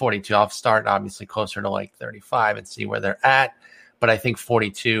up to 42. I'll start, obviously, closer to like 35 and see where they're at. But I think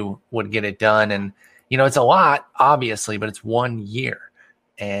 42 would get it done. And, it's a lot, obviously, but it's 1 year.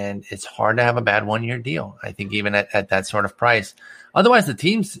 And it's hard to have a bad 1 year deal, I think, even at that sort of price. Otherwise, the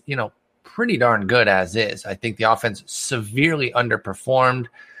team's, pretty darn good as is. I think the offense severely underperformed.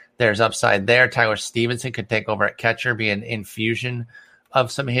 There's upside there. Tyler Stevenson could take over at catcher, be an infusion of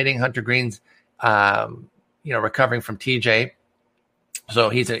some hitting. Hunter Green's, recovering from TJ. So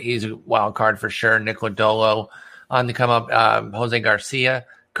he's a wild card for sure. Nick Lodolo on the come up. Jose Garcia,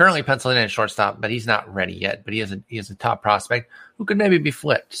 currently penciled in at shortstop, but he's not ready yet. But he is a top prospect who could maybe be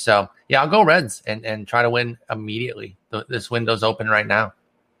flipped. So, yeah, I'll go Reds and try to win immediately. This window's open right now.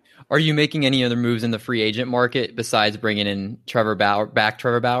 Are you making any other moves in the free agent market besides bringing in Trevor Bauer?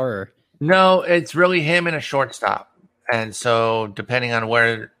 Or? No, it's really him and a shortstop. And so depending on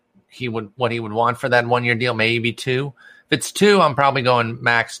what he would want for that 1 year deal, maybe 2. If it's 2, I'm probably going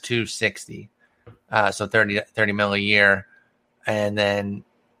max 260. So 30 mil a year. And then,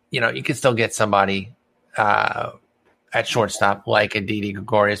 you can still get somebody at shortstop like a Didi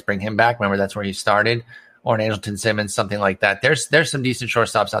Gregorius, bring him back. Remember, that's where he started. Or an Andrelton Simmons, something like that. There's some decent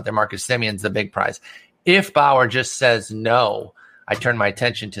shortstops out there. Marcus Semion's the big prize. If Bauer just says no, I turn my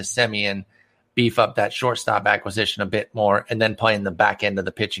attention to Semien, beef up that shortstop acquisition a bit more, and then play in the back end of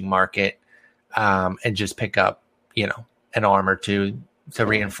the pitching market and just pick up, an arm or two to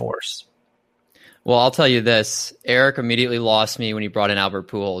reinforce. Well, I'll tell you this. Eric immediately lost me when he brought in Albert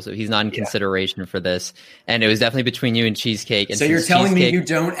Pujols. So he's not in consideration for this. And it was definitely between you and Cheesecake. And so you're telling me you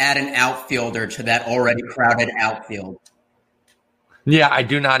don't add an outfielder to that already crowded outfield? Yeah, I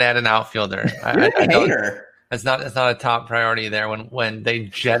do not add an outfielder. You're a hater. It's not a top priority there when they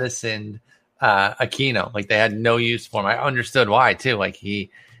jettisoned Aquino. Like, they had no use for him. I understood why, too. Like, he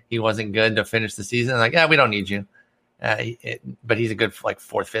wasn't good to finish the season. Like, we don't need you. But he's a good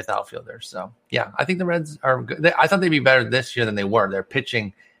fourth, fifth outfielder. So yeah, I think the Reds are good. I thought they'd be better this year than they were. Their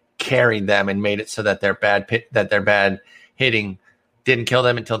pitching carried them and made it so that their bad hitting didn't kill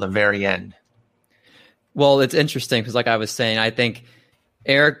them until the very end. Well, it's interesting because, like I was saying, I think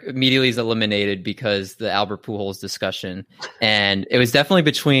Eric immediately is eliminated because the Albert Pujols discussion, and it was definitely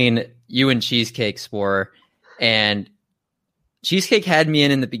between you and Cheesecake Spore, and Cheesecake had me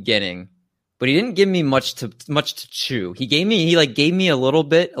in the beginning. But he didn't give me much to chew. He gave me a little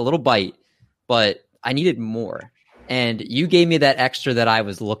bite, but I needed more. And you gave me that extra that I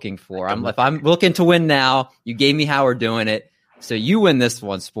was looking for. If I'm looking to win now, you gave me how we're doing it. So you win this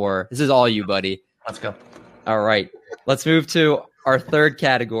one, Spore. This is all you, buddy. Let's go. All right. Let's move to our third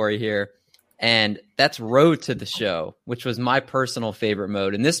category here. And that's Road to the Show, which was my personal favorite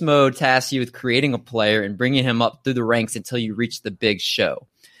mode. And this mode tasks you with creating a player and bringing him up through the ranks until you reach the big show.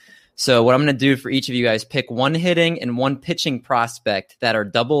 So what I'm going to do for each of you guys, pick one hitting and one pitching prospect that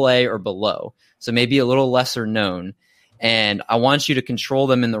are AA or below. So maybe a little lesser known. And I want you to control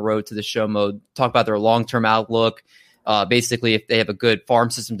them in the Road to the Show mode. Talk about their long-term outlook. Basically, if they have a good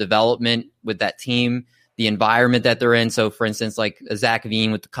farm system development with that team, the environment that they're in. So for instance, like Zach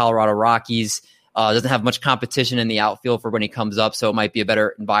Veen with the Colorado Rockies, doesn't have much competition in the outfield for when he comes up. So it might be a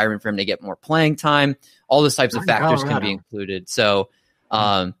better environment for him to get more playing time. All those types of factors can be included. So,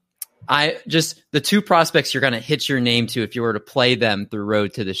 the two prospects you're going to hit your name to if you were to play them through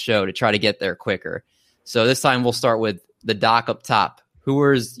Road to the Show to try to get there quicker. So this time we'll start with the doc up top. Who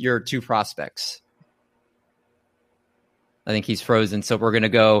are your two prospects? I think he's frozen, so we're going to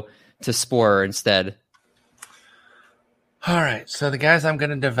go to Spore instead. All right. So the guys I'm going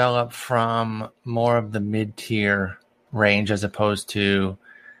to develop from more of the mid-tier range as opposed to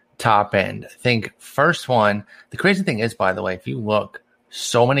top end. I think first one, the crazy thing is, by the way, if you look,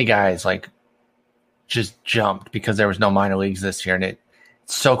 so many guys like just jumped because there was no minor leagues this year. And it's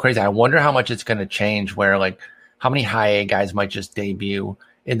so crazy. I wonder how much it's going to change where like how many high A guys might just debut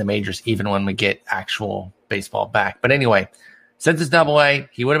in the majors, even when we get actual baseball back. But anyway, since it's AA,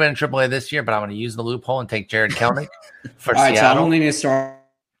 he would have been in AAA this year, but I'm going to use the loophole and take Jarred Kelenic for All right, Seattle. so I'm only going to start.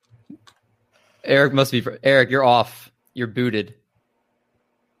 Eric must be. Eric, you're off. You're booted.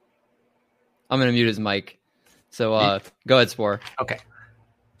 I'm going to mute his mic. So go ahead, Spore. Okay.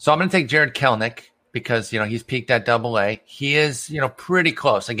 So I'm going to take Jarred Kelenic because, he's peaked at AA. He is, pretty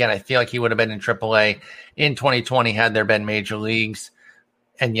close. Again, I feel like he would have been in AAA in 2020 had there been major leagues.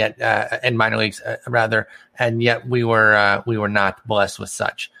 And yet, and minor leagues rather, and yet we were not blessed with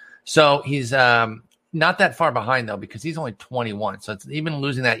such. So he's not that far behind though, because he's only 21. So it's even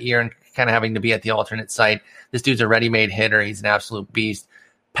losing that year and kind of having to be at the alternate site. This dude's a ready-made hitter. He's an absolute beast.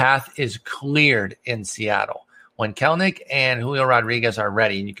 Path is cleared in Seattle. When Kelenic and Julio Rodriguez are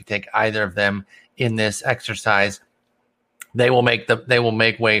ready, and you can take either of them in this exercise, they will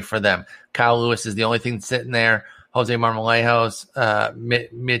make way for them. Kyle Lewis is the only thing sitting there. Jose Marmolejos,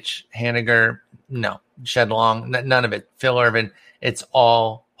 Mitch Haniger, no. Shed Long, none of it. Phil Irvin, it's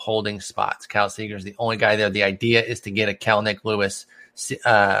all holding spots. Cal Seager is the only guy there. The idea is to get a Kelenic, Lewis,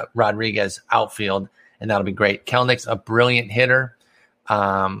 Rodriguez outfield, and that'll be great. Kelenic's a brilliant hitter.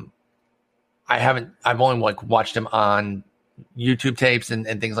 I've only watched him on YouTube tapes and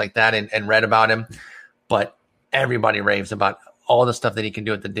things like that and read about him, but everybody raves about all the stuff that he can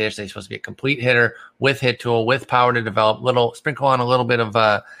do at the dish. He's supposed to be a complete hitter with hit tool, with power to develop, sprinkle on a little bit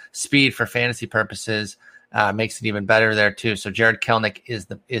of speed for fantasy purposes. Makes it even better there too. So Jarred Kelenic is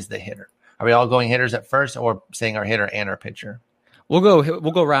the hitter. Are we all going hitters at first, or saying our hitter and our pitcher? We'll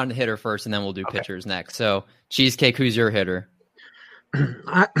go around to hitter first, and then we'll do pitchers next. So Cheesecake, who's your hitter?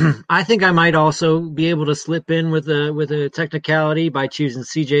 I think I might also be able to slip in with a technicality by choosing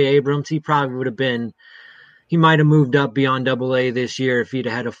C.J. Abrams. He probably would have been. He might have moved up beyond AA this year if he'd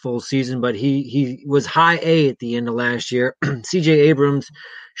had a full season, but he was high A at the end of last year. C.J. Abrams,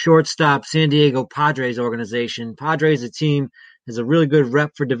 shortstop, San Diego Padres organization. Padres, a team, has a really good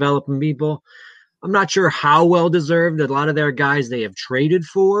rep for developing people. I'm not sure how well deserved. A lot of their guys they have traded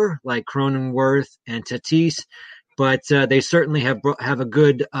for, like Cronenworth and Tatis, but they certainly have a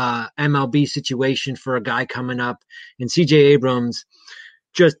good MLB situation for a guy coming up. And C.J. Abrams,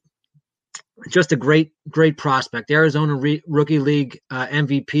 just a great prospect. Arizona Rookie League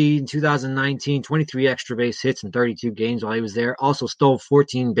MVP in 2019, 23 extra base hits in 32 games while he was there. Also stole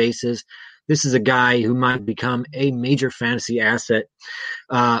 14 bases. This is a guy who might become a major fantasy asset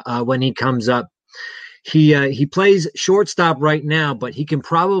when he comes up. He plays shortstop right now, but he could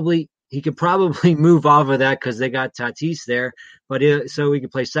probably move off of that because they got Tatis there. But so he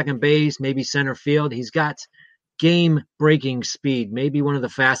could play second base, maybe center field. He's got game-breaking speed, maybe one of the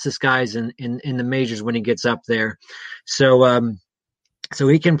fastest guys in the majors when he gets up there. So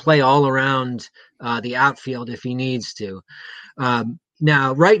he can play all around the outfield if he needs to.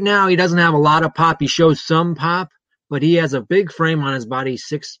 Right now, he doesn't have a lot of pop. He shows some pop, but he has a big frame on his body,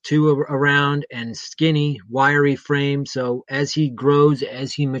 6'2" around, and skinny, wiry frame. So as he grows,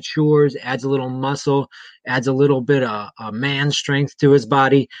 as he matures, adds a little muscle, adds a little bit of man strength to his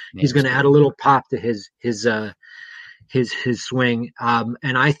body, he's going to add a little pop to his swing.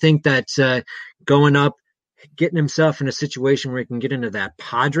 And I think that going up, getting himself in a situation where he can get into that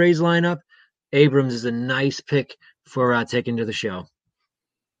Padres lineup, Abrams is a nice pick for taking to the show.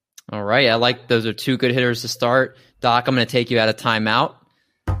 All right. I like those are two good hitters to start. Doc, I'm going to take you out of timeout.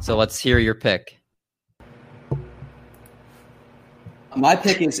 So let's hear your pick. My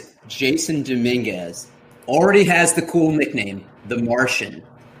pick is Jason Dominguez. Already has the cool nickname, The Martian.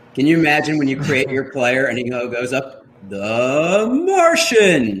 Can you imagine when you create your player and he goes up, The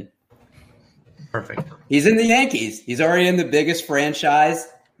Martian? Perfect. He's in the Yankees. He's already in the biggest franchise.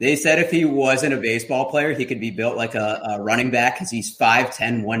 They said if he wasn't a baseball player, he could be built like a running back because he's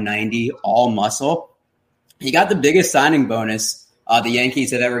 5'10", 190, all muscle. He got the biggest signing bonus the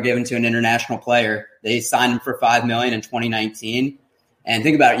Yankees have ever given to an international player. They signed him for $5 million in 2019. And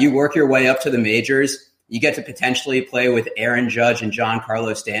think about it. You work your way up to the majors. You get to potentially play with Aaron Judge and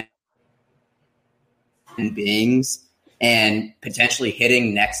Giancarlo Stanton beings and potentially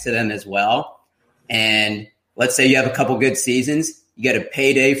hitting next to them as well. And let's say you have a couple good seasons. You get a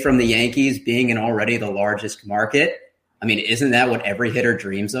payday from the Yankees being in already the largest market. I mean, isn't that what every hitter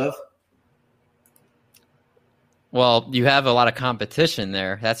dreams of? Well, you have a lot of competition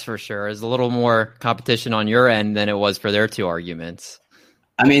there. That's for sure. There's a little more competition on your end than it was for their two arguments.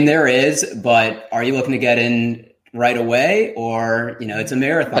 I mean, there is, but are you looking to get in right away, or it's a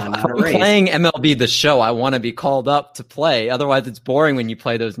marathon, not a race? Playing MLB The Show, I want to be called up to play. Otherwise, it's boring when you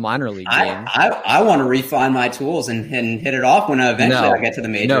play those minor league games. I want to refine my tools and hit it off when eventually I get to the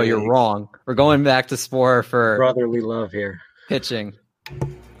major. No, you're wrong. We're going back to Sporer for brotherly love here. Pitching.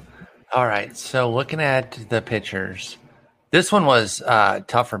 All right, so looking at the pitchers, this one was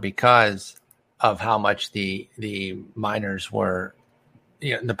tougher because of how much the minors were.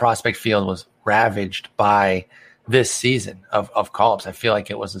 The prospect field was ravaged by this season of call-ups. I feel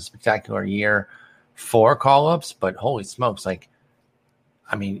like it was a spectacular year for call-ups, but holy smokes,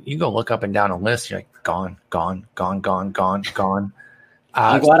 you go look up and down a list, you're like, gone.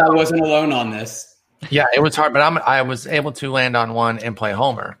 I'm glad I wasn't alone on this. Yeah, it was hard, but I was able to land on one and play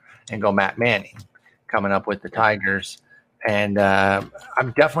homer and go Matt Manning coming up with the Tigers. And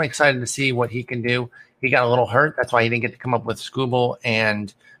I'm definitely excited to see what he can do. He got a little hurt. That's why he didn't get to come up with Skubal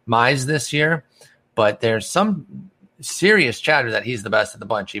and Mize this year. But there's some serious chatter that he's the best of the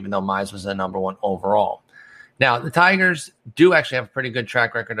bunch, even though Mize was the number one overall. Now, the Tigers do actually have a pretty good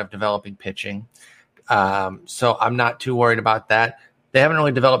track record of developing pitching. So I'm not too worried about that. They haven't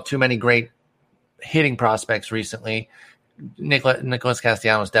really developed too many great hitting prospects recently. Nicholas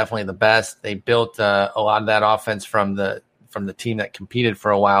Castellanos was definitely the best. They built a lot of that offense from the team that competed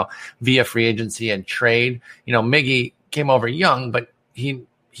for a while via free agency and trade. Miggy came over young, but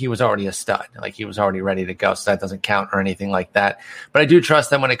he was already a stud. He was already ready to go, so that doesn't count or anything like that. But I do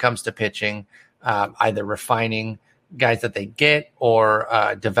trust them when it comes to pitching, either refining guys that they get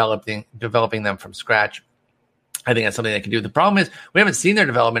or developing them from scratch. I think that's something they can do. The problem is we haven't seen their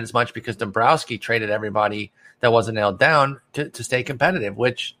development as much because Dombrowski traded everybody that wasn't nailed down to stay competitive,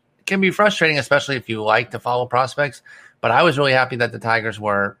 which can be frustrating, especially if you like to follow prospects. But I was really happy that the Tigers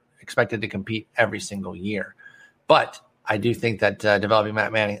were expected to compete every single year. But I do think that developing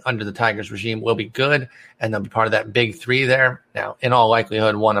Matt Manning under the Tigers regime will be good, and they'll be part of that big three there. Now, in all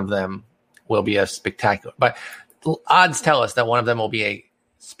likelihood, one of them will be a spectacular. But odds tell us that one of them will be a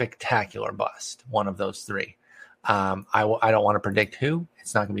spectacular bust, one of those three. I don't want to predict who.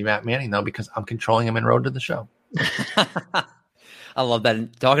 It's not going to be Matt Manning, though, because I'm controlling him in Road to the Show. I love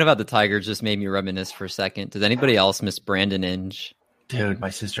that. Talking about the Tigers just made me reminisce for a second. Does anybody else miss Brandon Inge? Dude, my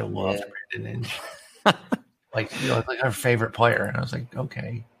sister loves Brandon Inge. Like our favorite player. And I was like,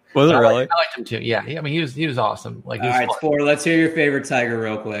 okay. Was it really? I liked him too. Yeah. I mean, he was awesome. All right, Spore, let's hear your favorite Tiger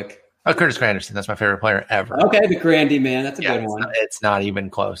real quick. Curtis Granderson. That's my favorite player ever. Okay, the Grandy man. That's a good one. It's not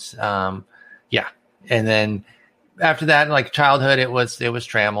even close. Yeah. And then after that, childhood, it was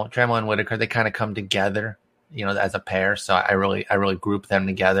Trammell and Whitaker. They kind of come together, as a pair. So I really group them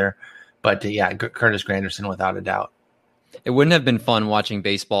together. But Curtis Granderson without a doubt. It wouldn't have been fun watching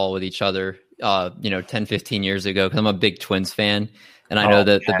baseball with each other, 10, 15 years ago, because I'm a big Twins fan. And I know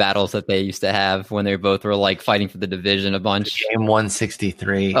that the battles that they used to have when they both were fighting for the division a bunch. Game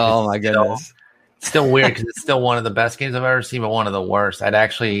 163. Oh my goodness. Still weird because it's still one of the best games I've ever seen, but one of the worst. I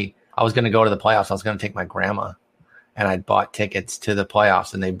was going to go to the playoffs. I was going to take my grandma, and I'd bought tickets to the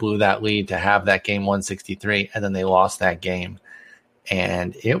playoffs, and they blew that lead to have that game 163, and then they lost that game.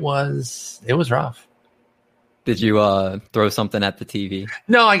 And it was rough. Did you throw something at the TV?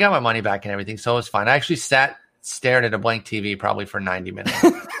 No, I got my money back and everything, so it was fine. I actually stared at a blank TV probably for 90 minutes.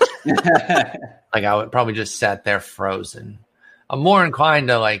 I would probably just sat there frozen. I'm more inclined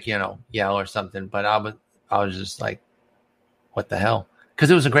to yell or something, but I was just like, what the hell? Because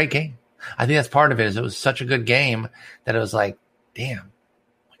it was a great game. I think that's part of it. Is it was such a good game that it was like, damn,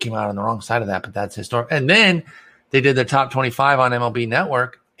 I came out on the wrong side of that, but that's historic. And then they did the top 25 on MLB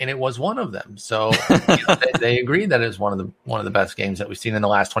Network, and it was one of them. So they agreed that it was one of the best games that we've seen in the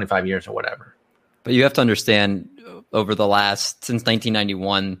last 25 years or whatever. But you have to understand, since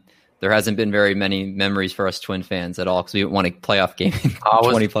 1991, there hasn't been very many memories for us Twin fans at all because we didn't want a playoff game in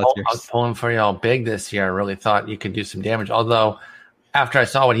 20 plus years. I was pulling for y'all big this year. I really thought you could do some damage. Although after I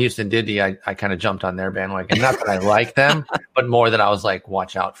saw what Houston did to you, I kind of jumped on their bandwagon. Not that I like them, but more that I was like,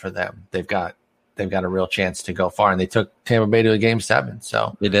 watch out for them. They've got a real chance to go far, and they took Tampa Bay to a Game 7.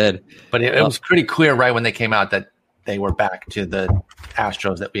 So they did, but it was pretty clear right when they came out that they were back to the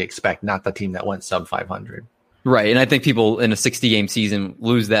Astros that we expect, not the team that went sub 500. Right, and I think people in a 60-game season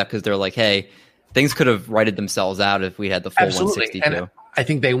lose that because they're like, hey, things could have righted themselves out if we had the full 162. And I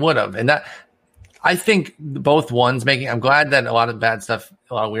think they would have, and that I think both ones making. I'm glad that a lot of bad stuff,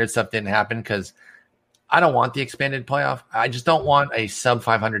 a lot of weird stuff didn't happen because I don't want the expanded playoff. I just don't want a sub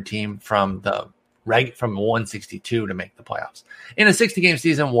 500 team from the from 162 to make the playoffs. In a 60-game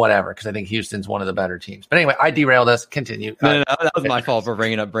season, whatever, because I think Houston's one of the better teams. But anyway, I derailed us. Continue. No, that was my fault for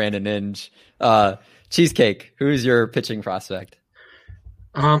bringing up Brandon Inge. Cheesecake, who's your pitching prospect?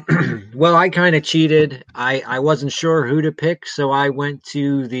 Well, I kind of cheated. I wasn't sure who to pick, so I went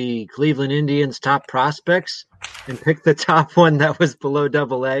to the Cleveland Indians top prospects and picked the top one that was below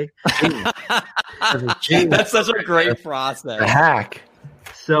AA. That's such a great process. The hack.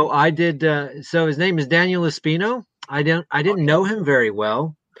 So I did. So his name is Daniel Espino. I didn't know him very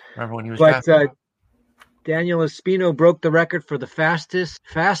well. Remember when he was drafted? Daniel Espino broke the record for the fastest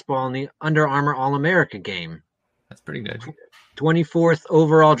fastball in the Under Armour All-America game. That's pretty good. 24th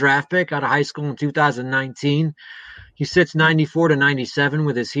overall draft pick out of high school in 2019. He sits 94 to 97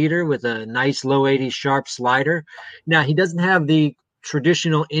 with his heater with a nice low 80s sharp slider. Now, he doesn't have the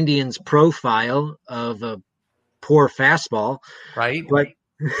traditional Indians profile of a poor fastball. Right.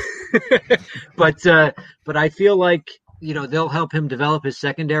 But I feel like, they'll help him develop his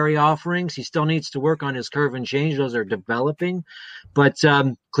secondary offerings. He still needs to work on his curve and change. Those are developing. But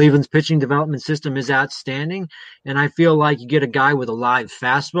Cleveland's pitching development system is outstanding. And I feel like you get a guy with a live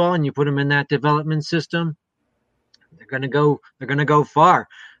fastball and you put him in that development system, they're going to go far.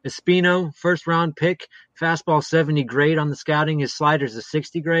 Espino, first round pick, fastball 70 grade on the scouting. His slider's a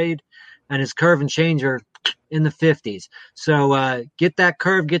 60 grade, and his curve and change are in the 50s. So get that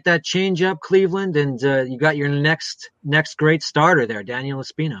curve, get that change up, Cleveland, and you got your next great starter there, Daniel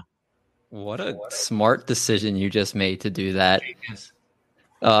Espino. What a smart decision you just made to do that.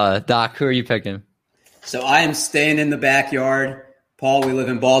 Doc, who are you picking? So I am staying in the backyard. Paul, we live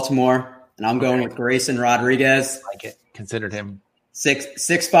in Baltimore, and I'm going with Grayson Rodriguez. I like it. Considered him.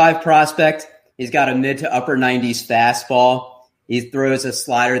 6'5" prospect. He's got a mid to upper 90s fastball. He throws a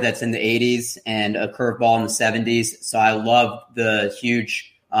slider that's in the 80s and a curveball in the 70s. So I love the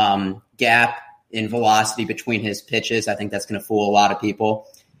huge gap in velocity between his pitches. I think that's going to fool a lot of people.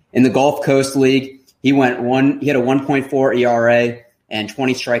 In the Gulf Coast League, he had a 1.4 ERA and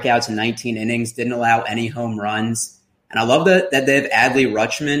 20 strikeouts in 19 innings, didn't allow any home runs. And I love that they have Adley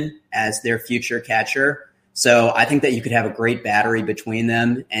Rutschman as their future catcher. So I think that you could have a great battery between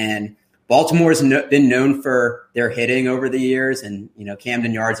them. And Baltimore's been known for their hitting over the years, and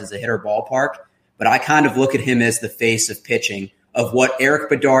Camden Yards is a hitter ballpark. But I kind of look at him as the face of pitching of what Eric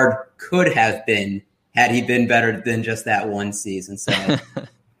Bedard could have been had he been better than just that one season. So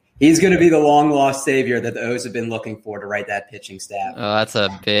he's going to be the long-lost savior that the O's have been looking for to write that pitching staff. Oh, that's a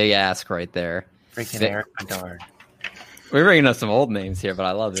big ask right there. Freaking Eric Bedard. We're bringing up some old names here, but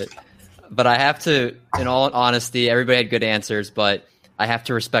I love it. But I have to, in all honesty, everybody had good answers, but I have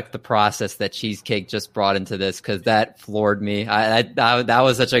to respect the process that Cheesecake just brought into this because that floored me. That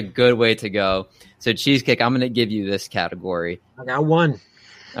was such a good way to go. So Cheesecake, I'm going to give you this category. I got one.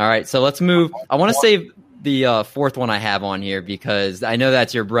 All right, so let's move. I want to save the fourth one I have on here because I know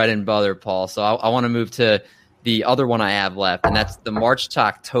that's your bread and butter, Paul. So I want to move to the other one I have left, and that's the March to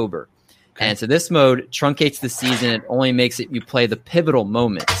October. Okay. And so this mode truncates the season. It only makes it you play the pivotal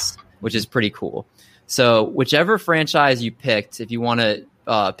moments, which is pretty cool. So whichever franchise you picked, if you want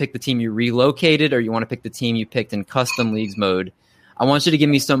to pick the team you relocated or you want to pick the team you picked in custom leagues mode, I want you to give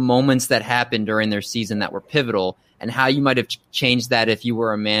me some moments that happened during their season that were pivotal and how you might have changed that if you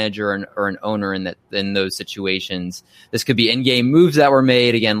were a manager or an owner in those situations. This could be in-game moves that were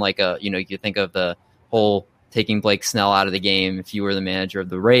made. Again, like you could think of the whole taking Blake Snell out of the game if you were the manager of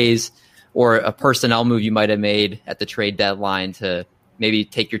the Rays, or a personnel move you might have made at the trade deadline to maybe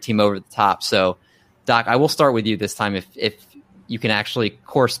take your team over the top. So, Doc, I will start with you this time if you can actually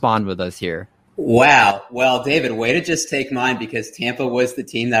correspond with us here. Wow. Well, David, way to just take mine because Tampa was the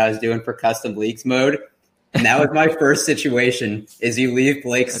team that I was doing for custom leagues mode. And that was my first situation is you leave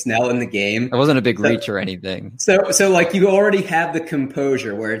Blake Snell in the game. It wasn't a big reach or anything. So like you already have the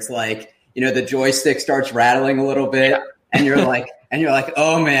composure where it's like, the joystick starts rattling a little bit and you're like,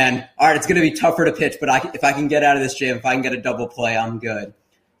 oh man, all right, it's going to be tougher to pitch, but if I can get out of this jam, if I can get a double play, I'm good.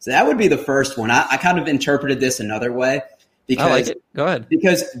 So that would be the first one. I kind of interpreted this another way because, I like it. Go ahead.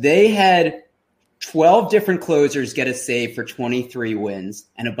 Because they had 12 different closers get a save for 23 wins,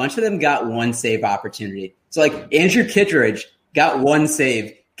 and a bunch of them got one save opportunity. So like Andrew Kittredge got one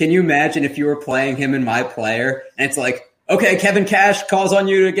save. Can you imagine if you were playing him in My Player and it's like, okay, Kevin Cash calls on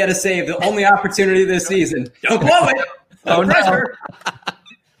you to get a save, the only opportunity this season. Don't blow it. Oh, no.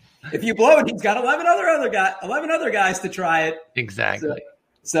 If you blow it, he's got 11 other guys to try it. Exactly.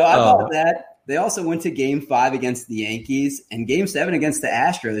 So I thought that. They also went to Game 5 against the Yankees and Game 7 against the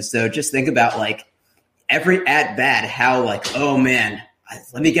Astros. So just think about like every at-bat, how like, oh man,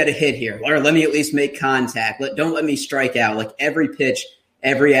 let me get a hit here, or let me at least make contact. Don't let me strike out. Like every pitch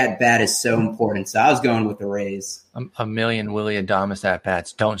every at bat is so important. So I was going with the Rays. A million Willy Adames at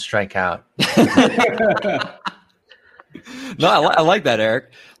bats. Don't strike out. No, I like that,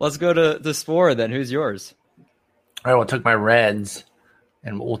 Eric. Let's go to the Spore then. Who's yours? All right, well, I took my Reds,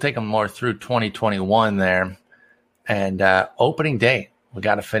 and we'll take them more through 2021 there. And opening day, we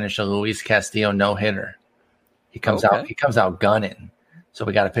got to finish a Luis Castillo no-hitter. He comes out gunning. So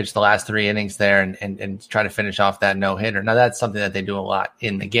we got to pitch the last 3 innings there and try to finish off that no-hitter. Now, that's something that they do a lot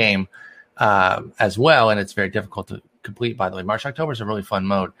in the game as well, and it's very difficult to complete, by the way. March-October is a really fun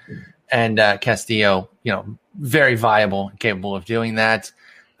mode. And Castillo, very viable and capable of doing that.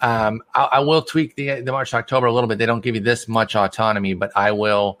 I will tweak the March-October a little bit. They don't give you this much autonomy, but I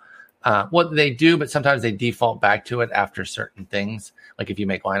will what they do, but sometimes they default back to it after certain things, like if you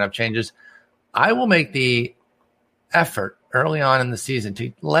make lineup changes. I will make the effort early on in the season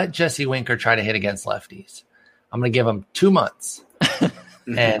to let Jesse Winker try to hit against lefties. I'm going to give him 2 months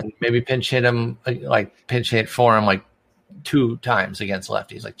and maybe pinch hit for him like 2 times against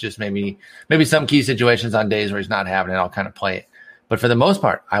lefties. Like just maybe some key situations on days where he's not having it, I'll kind of play it. But for the most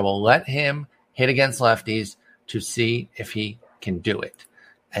part, I will let him hit against lefties to see if he can do it.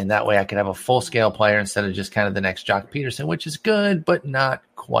 And that way I could have a full-scale player instead of just kind of the next Jock Peterson, which is good, but not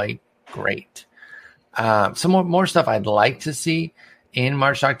quite great. Some more stuff I'd like to see in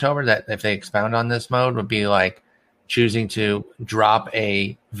March, October that if they expound on this mode would be like choosing to drop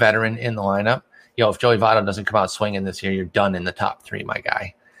a veteran in the lineup. If Joey Votto doesn't come out swinging this year, you're done in the top 3, my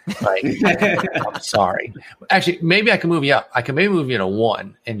guy. Like, I'm sorry. Actually, maybe I can move you up. I can maybe move you to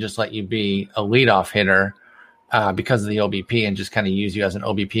 1 and just let you be a leadoff hitter because of the OBP and just kind of use you as an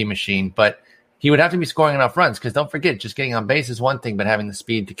OBP machine. But he would have to be scoring enough runs because don't forget, just getting on base is one thing, but having the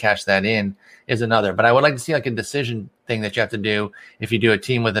speed to cash that in is another. But I would like to see like a decision thing that you have to do if you do a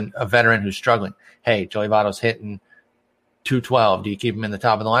team with a veteran who's struggling. Hey, Joey Votto's hitting 212. Do you keep him in the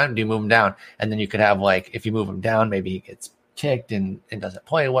top of the line or do you move him down? And then you could have like, if you move him down, maybe he gets ticked and doesn't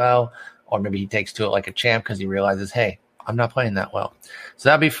play well, or maybe he takes to it like a champ because he realizes, hey, I'm not playing that well. So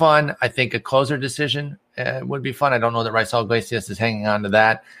that'd be fun. I think a closer decision would be fun. I don't know that Raisel Iglesias is hanging on to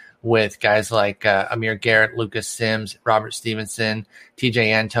that with guys like Amir Garrett, Lucas Sims, Robert Stevenson, TJ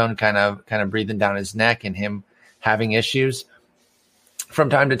Antone kind of breathing down his neck and him having issues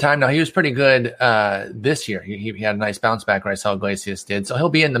from time to time. Now, he was pretty good this year. He had a nice bounce back, Raisel Iglesias did. So he'll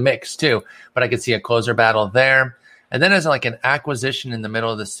be in the mix too, but I could see a closer battle there. And then as like an acquisition in the middle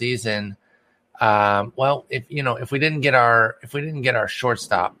of the season, if we didn't get our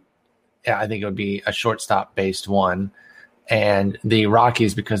shortstop, I think it would be a shortstop based one. And the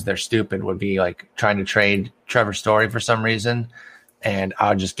Rockies, because they're stupid, would be like trying to trade Trevor Story for some reason. And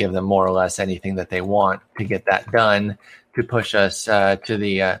I'll just give them more or less anything that they want to get that done to push us to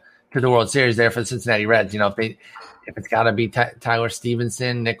the World Series there for the Cincinnati Reds. If it's got to be Tyler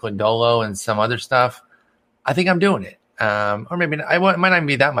Stevenson, Nick Lodolo, and some other stuff, I think I'm doing it. Or maybe it might not even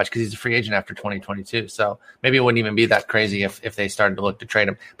be that much because he's a free agent after 2022. So maybe it wouldn't even be that crazy if they started to look to trade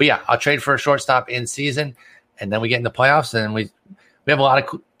him. But yeah, I'll trade for a shortstop in season, and then we get in the playoffs, and we have a lot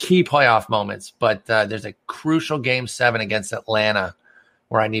of key playoff moments. But there's a crucial Game 7 against Atlanta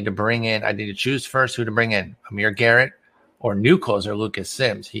where I need to choose first who to bring in, Amir Garrett or new closer Lucas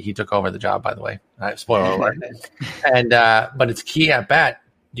Sims. He took over the job, by the way. Spoiler alert. And but it's key at bat.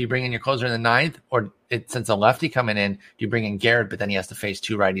 Do you bring in your closer in the 9th, or since a lefty coming in, do you bring in Garrett, but then he has to face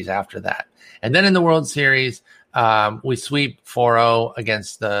 2 righties after that? And then in the World Series, we sweep 4-0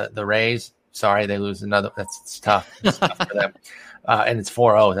 against the Rays. Sorry, they lose another. It's tough. It's tough for them. And it's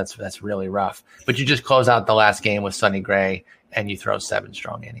 4-0. That's really rough. But you just close out the last game with Sonny Gray, and you throw 7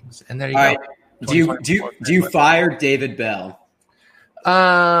 strong innings. And there you go. Right. Do you fire David Bell?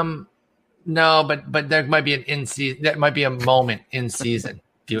 No, but there might be that might be a moment in season.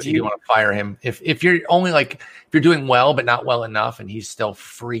 Do you want to fire him? If you're only if you're doing well but not well enough, and he's still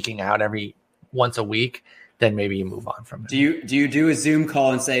freaking out every once a week, then maybe you move on from him. Do you do a Zoom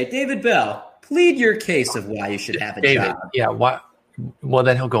call and say, David Bell, plead your case of why you should have a job? Yeah, what? Well,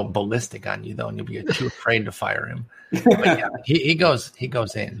 then he'll go ballistic on you though, and you'll be too afraid to fire him. But yeah, he goes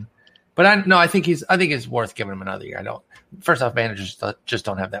in. But I think it's worth giving him another year. First off, managers just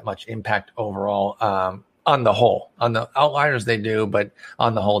don't have that much impact overall. On the whole, on the outliers they do, but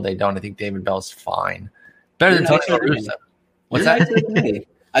on the whole they don't. I think David Bell's fine. Better than Tony La Russa. What's that?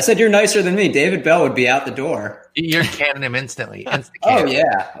 I said you're nicer than me. David Bell would be out the door. You're canning him instantly. Oh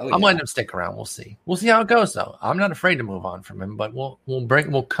yeah. I'm letting him stick around. We'll see. We'll see how it goes though. I'm not afraid to move on from him, but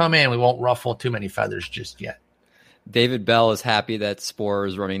we'll come in. We won't ruffle too many feathers just yet. David Bell is happy that Spore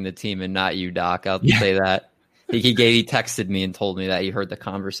is running the team and not you, Doc. I'll say that. He texted me and told me that he heard the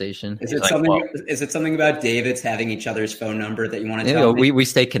conversation. Is it something about David's having each other's phone number that you want to tell me? We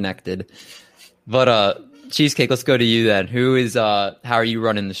stay connected. But Cheesecake, let's go to you then. Who is how are you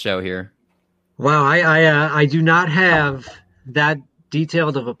running the show here? Wow, I do not have that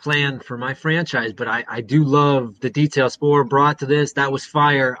detailed of a plan for my franchise, but I do love the detail Spore brought to this. That was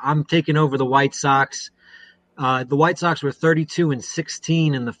fire. I'm taking over the White Sox. The White Sox were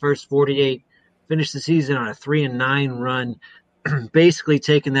 32-16 in the first 48. Finished the season on a 3-9 run, basically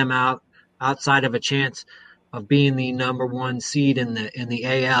taking them outside of a chance of being the number one seed in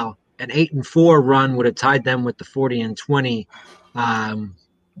the AL. An 8-4 run would have tied them with the 40-20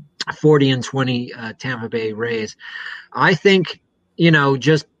 Tampa Bay Rays. I think,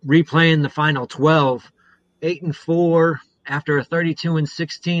 just replaying the final 12, 8-4 after a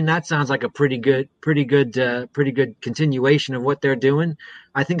 32-16, that sounds like a pretty good continuation of what they're doing.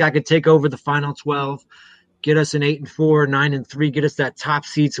 I think I could take over the final 12, get us an 8-4, 9-3, get us that top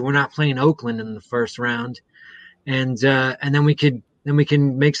seed, so we're not playing Oakland in the first round, and then we can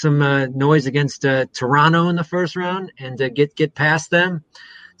make some noise against Toronto in the first round and get past them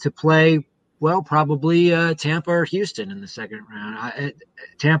to play, well, probably Tampa or Houston in the second round.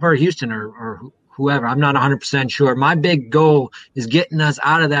 Tampa or Houston or whoever. I'm not 100% sure. My big goal is getting us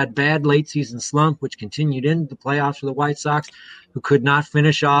out of that bad late season slump, which continued into the playoffs for the White Sox, who could not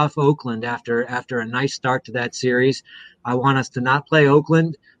finish off Oakland after a nice start to that series. I want us to not play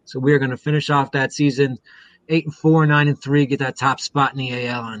Oakland, so we are going to finish off that season 8-4, 9-3, get that top spot in the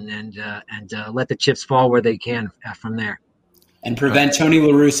AL, and let the chips fall where they can from there. And prevent Tony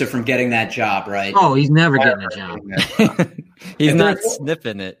La Russa from getting that job, right? Oh, he's never getting a job. He's not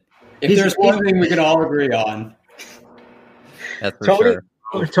sniffing it. If there's one thing we can all agree on. That's for sure.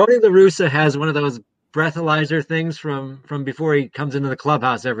 Tony La Russa has one of those breathalyzer things from before he comes into the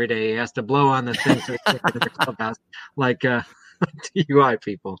clubhouse every day. He has to blow on the thing so he can get into the clubhouse, like DUI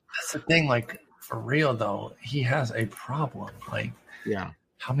people. That's the thing, like, for real, though, he has a problem. Like, yeah,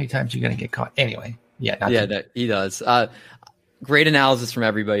 how many times are you going to get caught? Anyway, he does. Great analysis from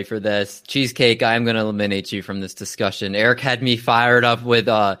everybody for this. Cheesecake, I am going to eliminate you from this discussion. Eric had me fired up with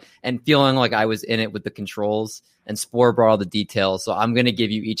and feeling like I was in it with the controls, and Spore brought all the details. So I'm going to give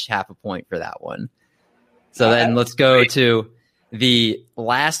you each half a point for that one. So then let's go to the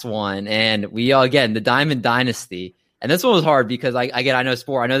last one. And again, the Diamond Dynasty. And this one was hard because I know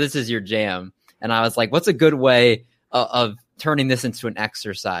Spore, I know this is your jam. And I was like, what's a good way of turning this into an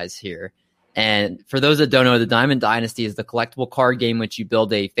exercise here? And for those that don't know, the Diamond Dynasty is the collectible card game which you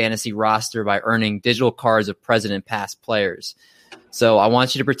build a fantasy roster by earning digital cards of present and past players. So I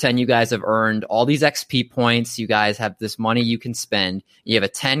want you to pretend you guys have earned all these XP points. You guys have this money you can spend. You have a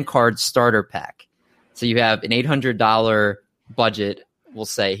 10-card starter pack. So you have an $800 budget, we'll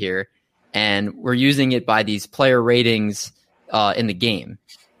say here, and we're using it by these player ratings in the game.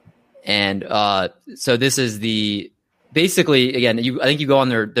 And so this is basically, again, I think you go on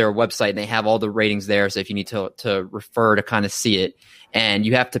their website and they have all the ratings there. So if you need to refer to kind of see it, and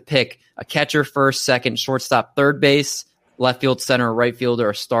you have to pick a catcher first, second, shortstop, third base, left field, center, right fielder,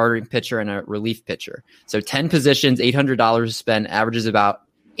 a starting pitcher, and a relief pitcher. So 10 positions, $800 to spend, averages about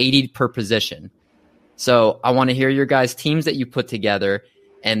 80 per position. So I want to hear your guys' teams that you put together,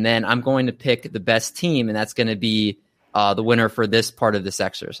 and then I'm going to pick the best team, and that's going to be the winner for this part of this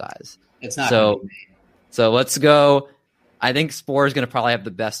exercise. It's not so let's go. I think Spore is going to probably have the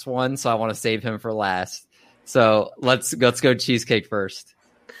best one, so I want to save him for last. So let's go Cheesecake first.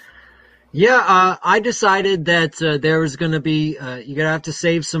 Yeah, I decided that there was going to be you're going to have to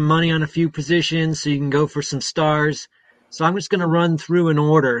save some money on a few positions so you can go for some stars. So I'm just going to run through in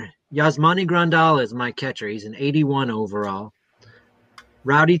order. Yasmani Grandal is my catcher. He's an 81 overall.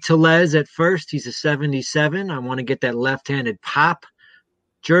 Rowdy Tellez at first. He's a 77. I want to get that left-handed pop.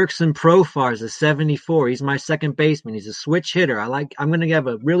 Jerkson Profar is a 74. He's my second baseman. He's a switch hitter. I'm going to have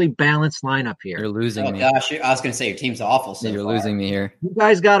a really balanced lineup here. You're losing me. Gosh, I was going to say your team's awful so You're far. losing me here. You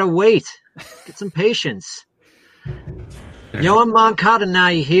guys got to wait. Get some patience. Yohan Moncada, now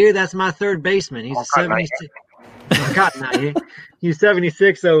you hear? That's my third baseman. He's a 76. Moncada, now you hear? He's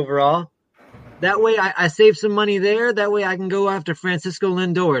 76 overall. That way I save some money there. That way I can go after Francisco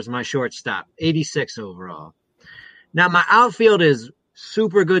Lindor as my shortstop, 86 overall. Now my outfield is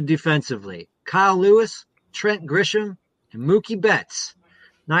super good defensively. Kyle Lewis, Trent Grisham, and Mookie Betts.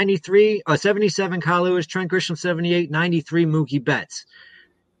 77 Kyle Lewis, Trent Grisham 78, 93 Mookie Betts.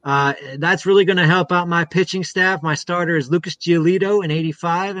 That's really going to help out my pitching staff. My starter is Lucas Giolito in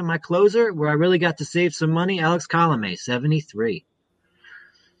 85, and my closer, where I really got to save some money, Alex Colomé, 73.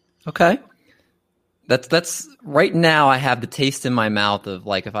 Okay. That's right now I have the taste in my mouth of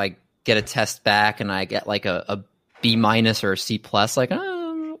like if I get a test back and I get like a B- or a C+, like,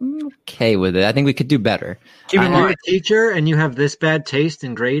 I'm okay with it. I think we could do better. Keep in mind, you're a teacher and you have this bad taste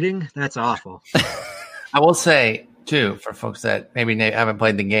in grading. That's awful. I will say, too, for folks that maybe haven't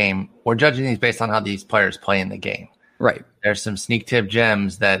played the game, we're judging these based on how these players play in the game. Right. There's some sneak tip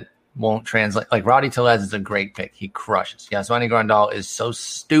gems that won't translate. Like Rowdy Tellez is a great pick. He crushes. Yasmani Grandal is so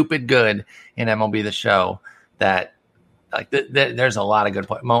stupid good in MLB The Show that like there's a lot of good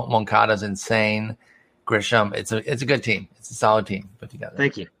players. Moncada's insane. Grisham, it's a good team. It's a solid team put together.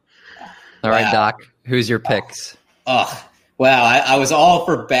 Thank you. All right, Doc, who's your picks? Well, I was all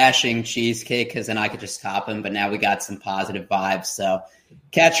for bashing Cheesecake because then I could just top him, but now we got some positive vibes. So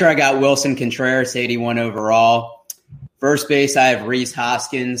catcher, I got Wilson Contreras, 81 overall. First base, I have Rhys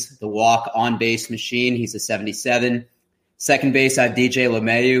Hoskins, the walk-on base machine. He's a 77. Second base, I have DJ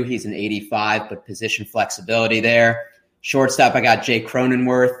LeMahieu. He's an 85, but position flexibility there. Shortstop, I got Jake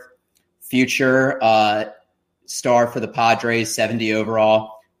Cronenworth, future star for the Padres, 70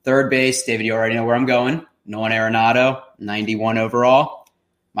 overall. Third base, David, you already know where I'm going. Nolan Arenado, 91 overall.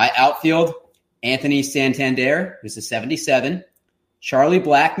 My outfield, Anthony Santander, who's a 77. Charlie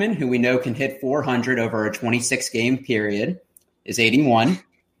Blackmon, who we know can hit 400 over a 26-game period, is 81.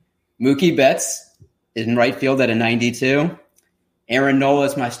 Mookie Betts is in right field at a 92. Aaron Nola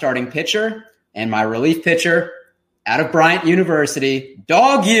is my starting pitcher. And my relief pitcher, out of Bryant University,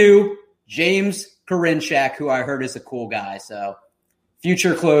 Dog U, James Karinchak, who I heard is a cool guy. So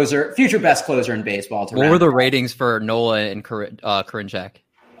future best closer in baseball. What were the ratings for Nola and Karinchak?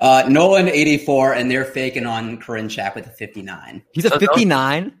 Nolan 84, and they're faking on Karinchak with a 59. He's a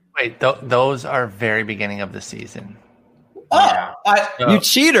 59? Wait, those are very beginning of the season. You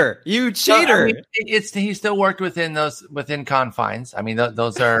cheater! You cheater! I mean, he still worked within confines. I mean,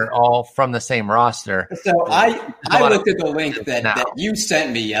 those are all from the same roster. So I looked at the link that you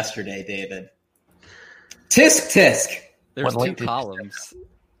sent me yesterday, David. Tisk. There's two columns,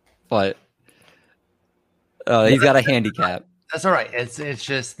 but he's got a handicap. That's all right. It's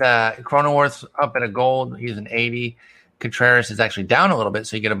just Cronenworth's up at a gold. He's an 80. Contreras is actually down a little bit,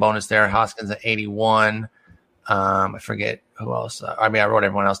 so you get a bonus there. Hoskins at 81. I forget who else. I wrote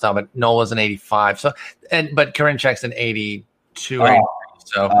everyone else down, but Nola's an 85. But Karinchak's an 82. Oh.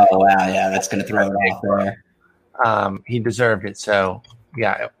 So wow, yeah, that's going to throw it off there. He deserved it. So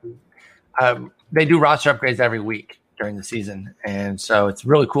yeah, they do roster upgrades every week during the season, and so it's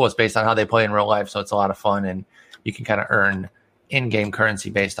really cool. It's based on how they play in real life, so it's a lot of fun, and you can kind of earn in-game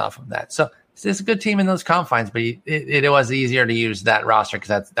currency based off of that. So it's a good team in those confines, but it was easier to use that roster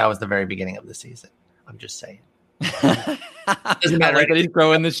because that was the very beginning of the season. I'm just saying. Doesn't matter. I like that he's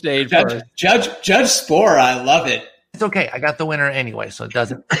throwing the shade first. Judge Spore, I love it. It's okay. I got the winner anyway, so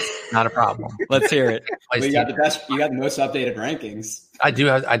not a problem. Let's hear it. Well, you got the most updated rankings. I do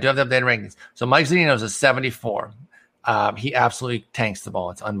have the updated rankings. So Mike Zunino's a 74. He absolutely tanks the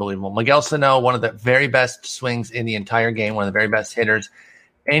ball. It's unbelievable. Miguel Sano, one of the very best swings in the entire game, one of the very best hitters.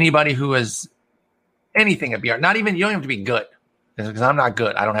 Anybody who is anything at BR, you don't have to be good because I'm not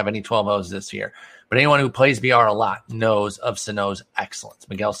good. I don't have any 12-0s this year. But anyone who plays BR a lot knows of Sano's excellence.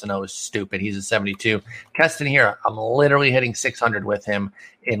 Miguel Sano is stupid. He's a 72. Keston here, I'm literally hitting 600 with him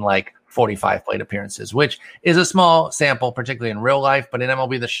in like 45 plate appearances, which is a small sample, particularly in real life. But in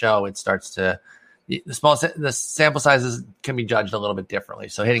MLB The Show, it starts to the sample sizes can be judged a little bit differently.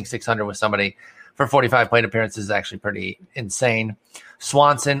 So hitting 600 with somebody for 45 plate appearances is actually pretty insane.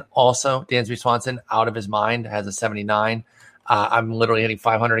 Swanson also, Dansby Swanson, out of his mind, has a 79. I'm literally hitting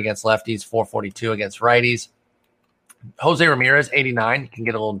 500 against lefties, 442 against righties. Jose Ramirez, 89. You can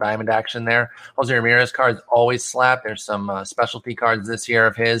get a little diamond action there. Jose Ramirez cards always slap. There's some specialty cards this year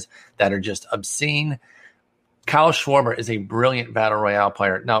of his that are just obscene. Kyle Schwarber is a brilliant Battle Royale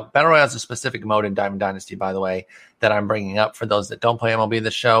player. Now, Battle Royale is a specific mode in Diamond Dynasty, by the way, that I'm bringing up for those that don't play MLB The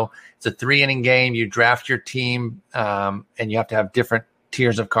Show. It's a 3-inning game. You draft your team, and you have to have different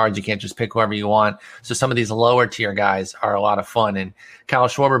tiers of cards. You can't just pick whoever you want. So some of these lower tier guys are a lot of fun. And Kyle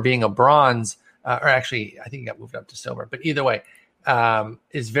Schwarber being a bronze, or actually, I think he got moved up to silver. But either way,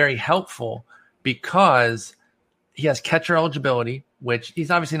 is very helpful because he has catcher eligibility, which he's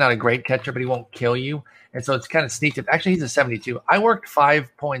obviously not a great catcher, but he won't kill you. And so it's kind of sneaky. Actually, he's a 72. I worked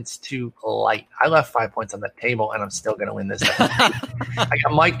 5 points too light. I left 5 points on the table, and I'm still going to win this. I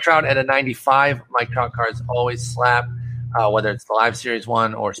got Mike Trout at a 95. Mike Trout cards always slap, whether it's the live series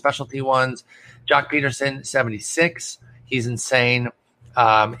one or specialty ones. Jock Peterson, 76. He's insane.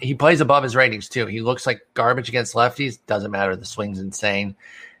 He plays above his ratings, too. He looks like garbage against lefties. Doesn't matter. The swing's insane.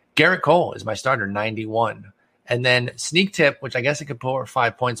 Garrett Cole is my starter, 91. And then sneak tip, which I guess I could pour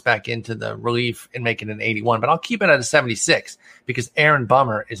 5 points back into the relief and make it an 81, but I'll keep it at a 76 because Aaron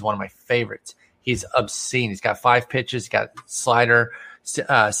Bummer is one of my favorites. He's obscene. He's got 5 pitches. He's got slider,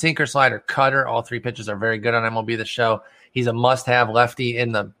 sinker, slider, cutter. All 3 pitches are very good on MLB The Show. He's a must-have lefty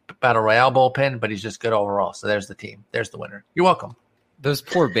in the Battle Royale bullpen, but he's just good overall. So there's the team. There's the winner. You're welcome. Those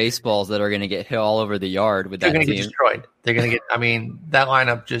poor baseballs that are going to get hit all over the yard with that team. They're going to get destroyed. They're going to get – I mean, that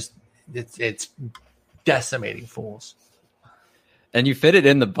lineup just it's decimating fools. And you fit it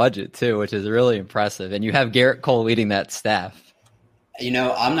in the budget, too, which is really impressive. And you have Garrett Cole leading that staff.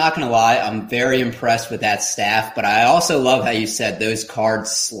 I'm not going to lie. I'm very impressed with that staff, but I also love how you said those cards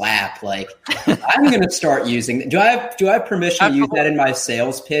slap. Like, I'm going to start using. Do I have permission to use that in my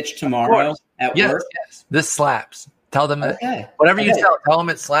sales pitch tomorrow at work? Yes, this slaps. Tell them that whatever you tell them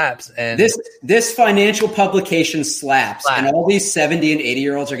it slaps. And this financial publication slaps, and all these 70 and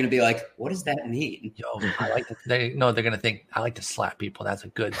 80-year-olds are going to be like, "What does that mean?" Yo, I like to. They're going to think I like to slap people. That's a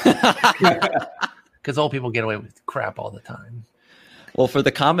good because old people get away with crap all the time. Well, for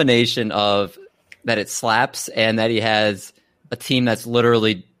the combination of that it slaps and that he has a team that's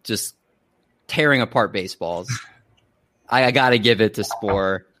literally just tearing apart baseballs, I got to give it to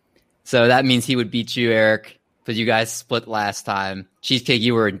Spore. So that means he would beat you, Eric, because you guys split last time. Cheesecake,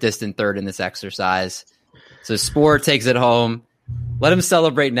 you were in distant third in this exercise. So Spore takes it home. Let him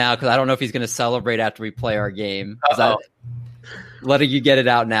celebrate now because I don't know if he's going to celebrate after we play our game. Letting you get it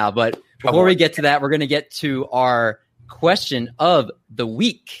out now. But before we get to that, we're going to get to our question of the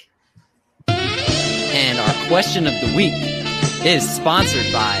week. And our question of the week is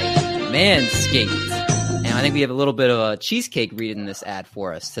sponsored by Manscaped. And I think we have a little bit of a Cheesecake reading this ad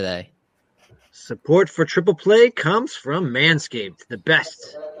for us today. Support for Triple Play comes from Manscaped, the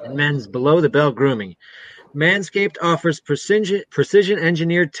best in men's below-the-belt grooming. Manscaped offers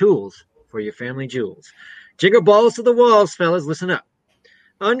precision-engineered tools for your family jewels. Jiggle balls to the walls, fellas. Listen up.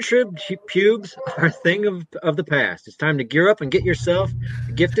 Untrimmed pubes are a thing of the past. It's time to gear up and get yourself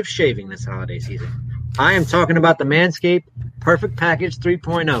the gift of shaving this holiday season. I am talking about the Manscaped Perfect Package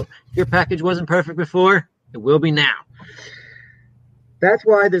 3.0. If your package wasn't perfect before, it will be now. That's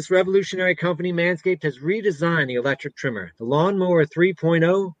why this revolutionary company, Manscaped, has redesigned the electric trimmer. The Lawnmower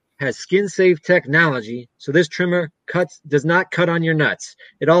 3.0 has skin-safe technology, so this trimmer does not cut on your nuts.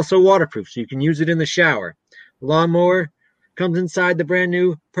 It also waterproof, so you can use it in the shower. The Lawnmower comes inside the brand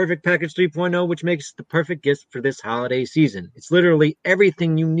new Perfect Package 3.0, which makes the perfect gift for this holiday season. It's literally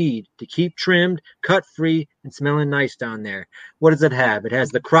everything you need to keep trimmed, cut-free, and smelling nice down there. What does it have? It has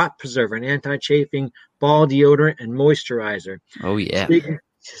the Crop Preserver, an anti-chafing ball deodorant and moisturizer. Oh, yeah.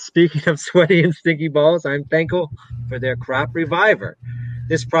 Speaking of sweaty and stinky balls, I'm thankful for their Crop Reviver.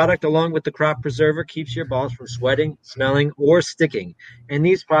 This product, along with the Crop Preserver, keeps your balls from sweating, smelling, or sticking. And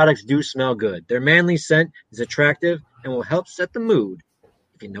these products do smell good. Their manly scent is attractive and will help set the mood,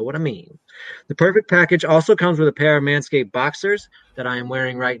 if you know what I mean. The Perfect Package also comes with a pair of Manscaped boxers that I am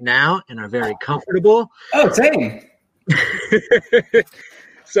wearing right now and are very comfortable. Oh, same.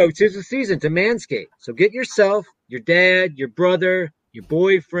 So 'tis the season to Manscaped. So get yourself, your dad, your brother, your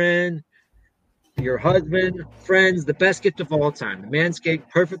boyfriend, your husband, friends, the best gift of all time, the Manscaped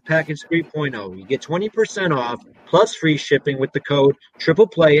Perfect Package 3.0. You get 20% off plus free shipping with the code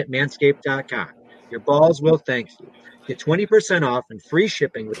TRIPLEPLAY at manscaped.com. Your balls will thank you. Get 20% off and free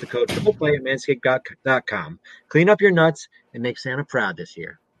shipping with the code TRIPLEPLAY at manscaped.com. Clean up your nuts and make Santa proud this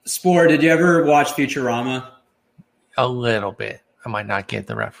year. Spore, did you ever watch Futurama? A little bit. I might not get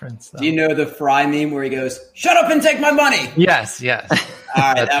the reference, though. Do you know the Fry meme where he goes, "Shut up and take my money"? Yes. All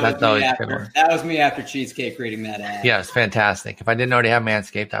right, that was me after Cheesecake reading that ad. Yes, fantastic. If I didn't already have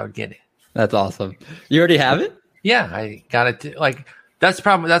Manscaped, I would get it. That's awesome. You already have it? Yeah, I got it. That's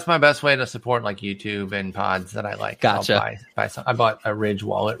my best way to support like YouTube and pods that I like. Gotcha. I bought a Ridge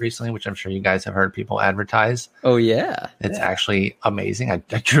wallet recently, which I'm sure you guys have heard people advertise. Oh yeah, it's actually amazing. I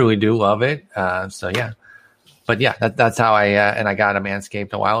truly do love it. So yeah. But yeah, that's how I got a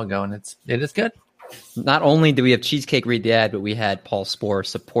Manscaped a while ago, and it is good. Not only do we have Cheesecake read the ad, but we had Paul Spore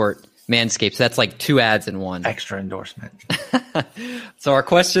support Manscaped. So that's like 2 ads in one. Extra endorsement. So our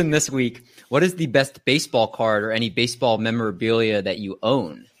question this week, what is the best baseball card or any baseball memorabilia that you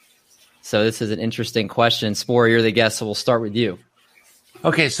own? So this is an interesting question. Spore, you're the guest, so we'll start with you.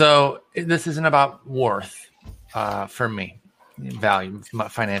 Okay, so this isn't about worth for me. Value,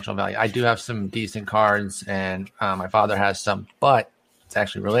 financial value. I do have some decent cards, and my father has some, but it's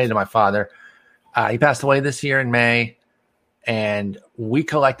actually related to my father. He passed away this year in May, and we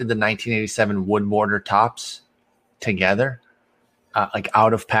collected the 1987 wood border tops together, like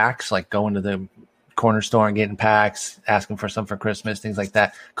out of packs, like going to the corner store and getting packs, asking for some for Christmas, things like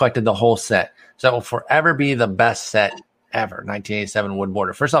that. Collected the whole set. So that will forever be the best set ever. 1987 wood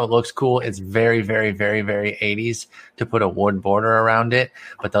border. First off, it looks cool. It's very, very, very, very 80s to put a wood border around it,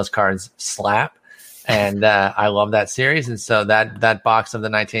 but those cards slap. And I love that series. And so that box of the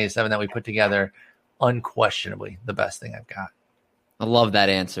 1987 that we put together, unquestionably the best thing I've got. I love that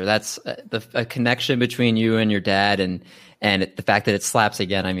answer. That's a connection between you and your dad, and the fact that it slaps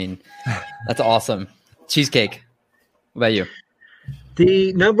again. I mean, that's awesome. Cheesecake. What about you?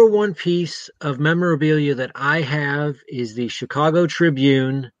 The number one piece of memorabilia that I have is the Chicago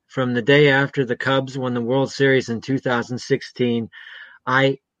Tribune from the day after the Cubs won the World Series in 2016.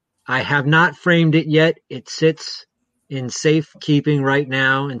 I have not framed it yet. It sits in safekeeping right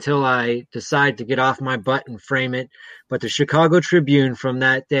now until I decide to get off my butt and frame it. But the Chicago Tribune from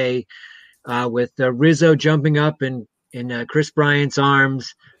that day, with Rizzo jumping up in Chris Bryant's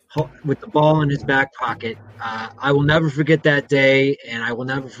arms with the ball in his back pocket, I will never forget that day, and I will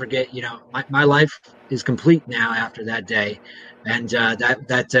never forget. My life is complete now after that day, and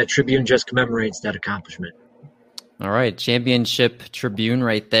that Tribune just commemorates that accomplishment. All right, championship Tribune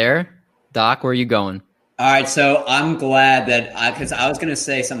right there. Doc, where are you going? All right, so I'm glad that because I was going to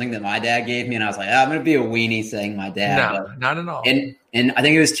say something that my dad gave me, and I was like, I'm going to be a weenie saying my dad. No, not at all. And I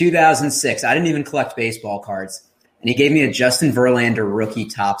think it was 2006. I didn't even collect baseball cards, and he gave me a Justin Verlander rookie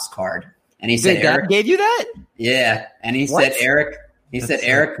Topps card. And he said, Dad gave you that? Yeah, and he said, Eric,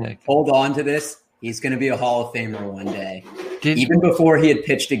 hold on to this. He's going to be a Hall of Famer one day. Even before he had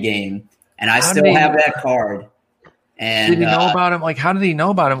pitched a game, and I still have that card. And did he know about him? Like, how did he know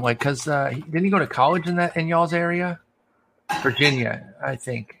about him? Like, because didn't he go to college in y'all's area? Virginia, I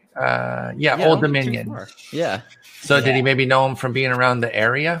think. Old Dominion. Yeah. So did he maybe know him from being around the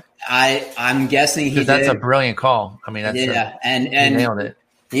area? I'm guessing he did. That's a brilliant call. I mean, and he nailed it.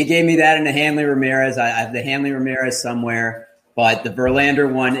 He gave me that in the Hanley Ramirez. I have the Hanley Ramirez somewhere, but the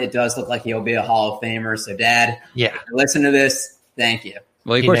Verlander one, it does look like he'll be a Hall of Famer. So, Dad, listen to this. Thank you.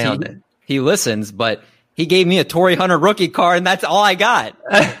 Well, of course he listens, but he gave me a Torrey Hunter rookie card, and that's all I got.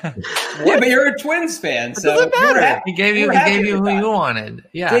 Yeah, but you're a Twins fan, so it doesn't matter. He gave you who you wanted.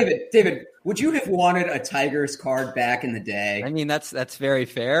 Yeah, David, would you have wanted a Tigers card back in the day? I mean, that's very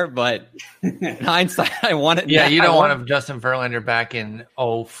fair, but in hindsight, I want it. Yeah, you don't want Justin Verlander back in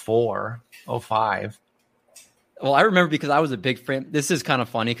 04, 05. Well, I remember because I was a big fan. This is kind of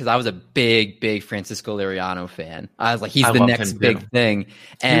funny because I was a big Francisco Liriano fan. I was like, he's the next big thing.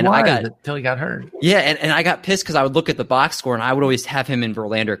 And I got until he got hurt. Yeah, and I got pissed because I would look at the box score and I would always have him and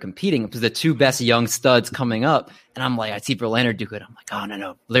Verlander competing because the two best young studs coming up. And I'm like, I see Verlander do good. I'm like, oh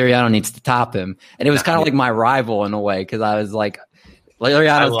no, Liriano needs to top him. And it was kind of like my rival in a way because I was like,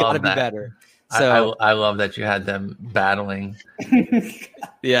 Liriano's got to be better. So I love that you had them battling.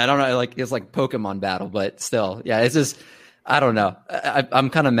 Yeah, I don't know. Like it's like Pokemon battle, but still, yeah, it's just I don't know. I'm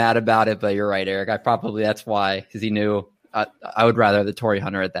kind of mad about it, but you're right, Eric. That's why because he knew I would rather have the Torrey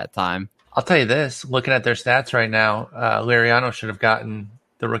Hunter at that time. I'll tell you this: looking at their stats right now, Liriano should have gotten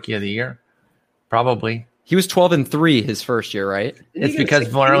the Rookie of the Year, probably. He was 12-3 his first year, right? It's because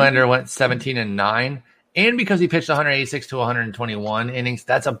Verlander went 17-9, and because he pitched 186 to 121 innings.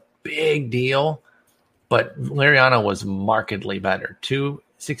 That's a big deal. But Liriano was markedly better.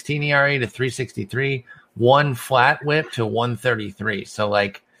 2.16 ERA to 3.63, one flat whip to 1.33. So,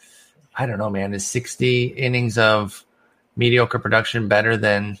 like, I don't know, man. Is 60 innings of mediocre production better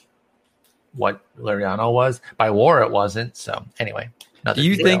than what Liriano was? By WAR, it wasn't. So, anyway. Do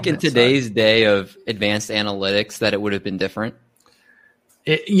you think in today's day of advanced analytics that it would have been different?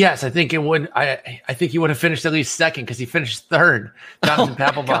 Yes, I think it would. I think he would have finished at least second because he finished third. Jonathan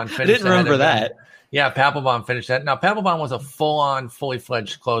Papelbon finished. I didn't remember that. Yeah, Papelbon finished that. Now, Papelbon was a full-on,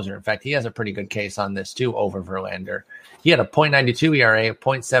 fully-fledged closer. In fact, he has a pretty good case on this, too, over Verlander. He had a .92 ERA, a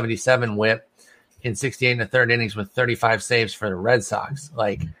 .77 whip in 68 and a third innings with 35 saves for the Red Sox.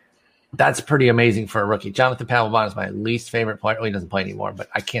 Like, that's pretty amazing for a rookie. Jonathan Papelbon is my least favorite player. Well, he doesn't play anymore, but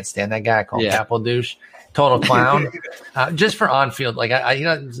I can't stand that guy. I call him Papel douche. Total clown. Just for on-field. Like, he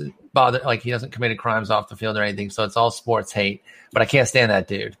doesn't bother. Like, he doesn't commit crimes off the field or anything, so it's all sports hate. But I can't stand that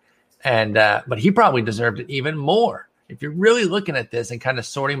dude. And but he probably deserved it even more. If you're really looking at this and kind of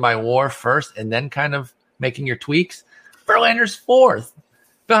sorting by WAR first and then kind of making your tweaks, Verlander's fourth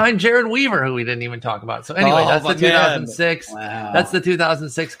behind Jared Weaver, who we didn't even talk about. So anyway, that's the 2006. Wow. That's the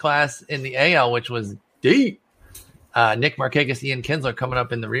 2006 class in the AL, which was deep. Nick Markakis, Ian Kinsler coming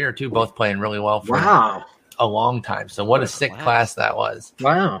up in the rear too, both playing really well for a long time. So what a sick class that was.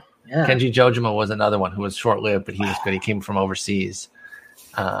 Wow. Yeah. Kenji Jojima was another one who was short-lived, but he was good. He came from overseas.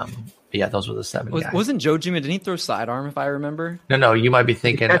 Yeah, those were the 7 guys. Wasn't Joe Jima? Didn't he throw sidearm? If I remember. No, you might be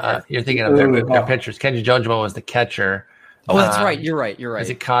thinking. You're thinking of their pitchers. Kenji Jojima was the catcher. Oh, that's right. You're right. Is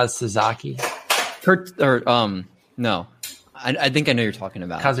it Kaz Sasaki? No. I think I know you're talking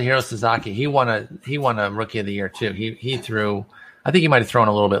about Kazuhiro Sasaki. He won a Rookie of the Year too. He threw. I think he might have thrown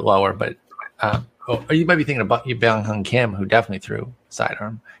a little bit lower, but or you might be thinking about Byung-Hun Kim, who definitely threw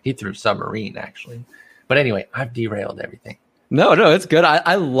sidearm. He threw submarine actually. But anyway, I've derailed everything. No, it's good.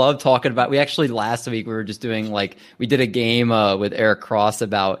 I love talking about. We actually last week we were just doing we did a game with Eric Cross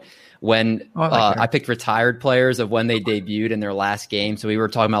about when I picked retired players of when they debuted in their last game. So we were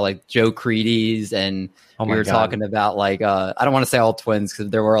talking about Joe Creedy's and we were talking about I don't want to say all Twins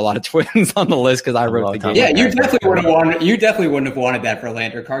because there were a lot of Twins on the list because I wrote the game. Yeah, you definitely wouldn't have wanted that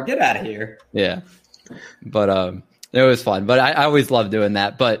Verlander card. Get out of here. Yeah, but it was fun. But I always love doing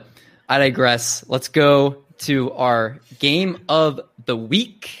that. But I digress. Let's go to our game of the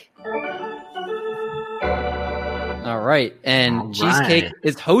week. All right. And Cheesecake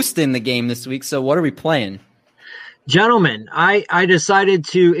is hosting the game this week. So what are we playing? Gentlemen, I decided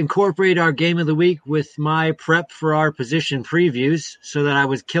to incorporate our game of the week with my prep for our position previews so that I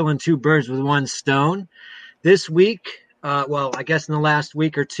was killing two birds with one stone. This week, I guess in the last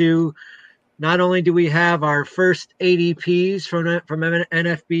week or two, not only do we have our first ADPs from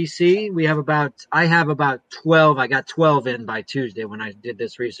NFBC, I have about 12. I got 12 in by Tuesday when I did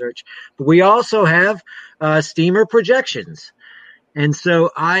this research. But we also have steamer projections. And so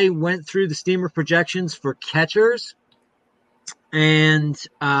I went through the steamer projections for catchers, and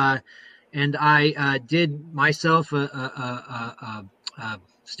I did myself a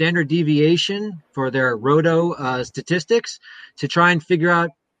standard deviation for their roto statistics to try and figure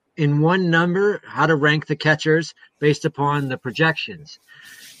out in one number how to rank the catchers based upon the projections.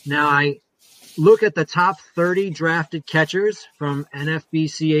 Now I look at the top 30 drafted catchers from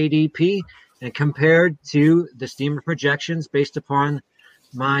NFBC ADP and compared to the steamer projections based upon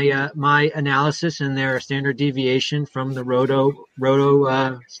my analysis and their standard deviation from the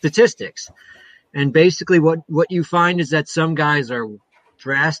roto statistics. And basically what you find is that some guys are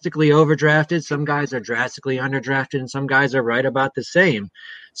drastically overdrafted, some guys are drastically underdrafted, and some guys are right about the same.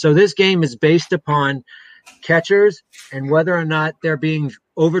 So this game is based upon catchers and whether or not they're being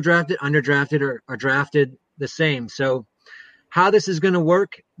overdrafted, underdrafted, or drafted the same. So how this is going to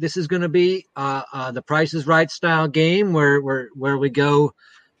work, this is going to be the Price is Right style game where we go.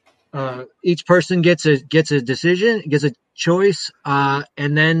 Each person gets a decision, gets a choice,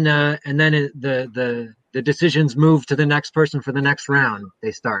 and then the decisions move to the next person for the next round.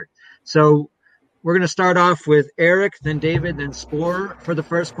 They start. So we're going to start off with Eric, then David, then Spore for the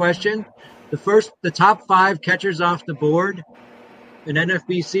first question. The top 5 catchers off the board in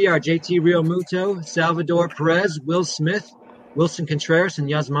NFBC are JT Realmuto, Salvador Perez, Will Smith, Wilson Contreras, and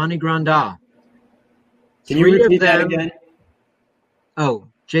Yasmani Grandal. Can you repeat that again? Oh,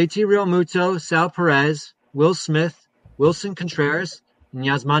 JT Realmuto, Sal Perez, Will Smith, Wilson Contreras, and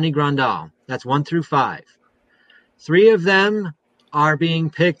Yasmani Grandal. That's 1 through 5. 3 of them are being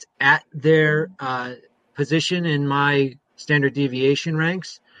picked at their position in my standard deviation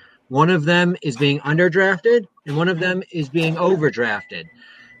ranks. 1 of them is being underdrafted, and 1 of them is being overdrafted.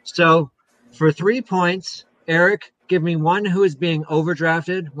 So for 3 points, Eric, give me 1 who is being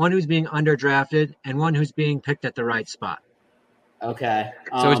overdrafted, 1 who's being underdrafted, and 1 who's being picked at the right spot. Okay.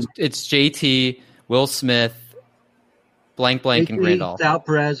 So it's JT, Will Smith, blank, JT, and Grandal. Sal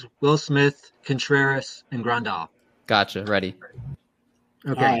Perez, Will Smith, Contreras, and Grandal. Gotcha. Ready.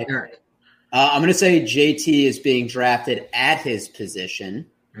 Okay, right. Eric. I'm going to say JT is being drafted at his position.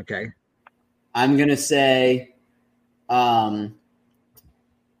 Okay. I'm going to say Will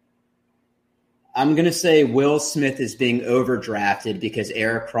Smith is being overdrafted because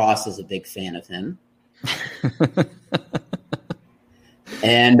Eric Cross is a big fan of him.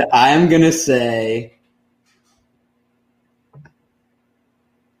 And I'm going to say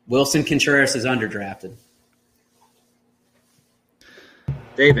Wilson Contreras is underdrafted.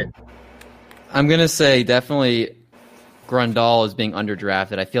 David. I'm going to say definitely Grandal is being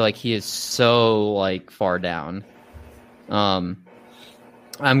underdrafted. I feel like he is so far down. I'm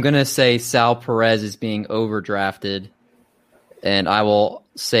going to say Sal Perez is being overdrafted, and I will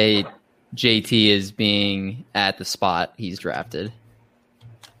say JT is being at the spot he's drafted.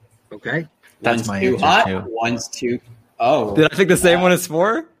 Okay. That's my too answer hot. too. One's too. Oh. Did I pick the same one as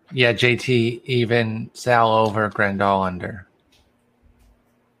Spore? Yeah, JT even, Sal over, Grandal under.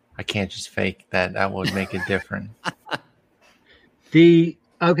 I can't just fake that. That would make it different.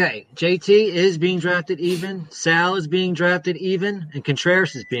 JT is being drafted even. Sal is being drafted even, and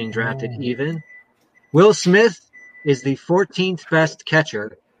Contreras is being drafted even. Will Smith is the 14th best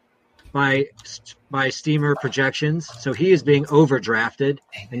catcher by Steamer projections. So he is being overdrafted,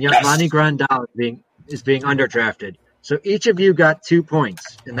 and Yasmani Grandal is being underdrafted. So each of you got 2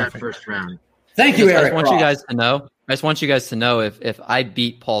 points in that first round. Thank you, Eric. I just want you guys to know if I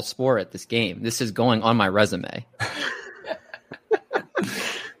beat Paul Spohr at this game, this is going on my resume.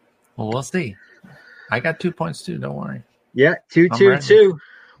 Well, we'll see. I got 2 points too. Don't worry. Yeah, 2-2-2.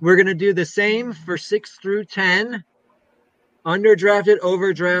 We're going to do the same for 6 through 10. Underdrafted,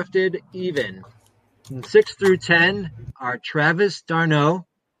 overdrafted, even. And 6 through 10 are Travis d'Arnaud,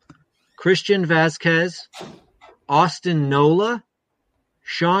 Christian Vasquez, Austin Nola,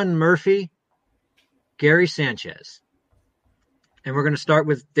 Sean Murphy, Gary Sanchez. And we're going to start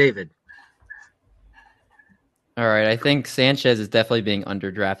with David. All right, I think Sanchez is definitely being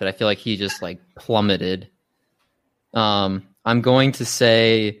underdrafted. I feel like he just like plummeted. I'm going to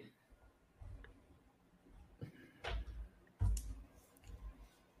say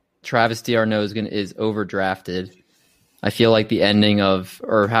Travis d'Arnaud is overdrafted. I feel like the ending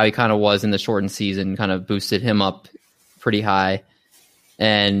or how he kind of was in the shortened season kind of boosted him up pretty high.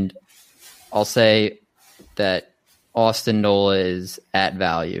 And I'll say that Austin Nola is at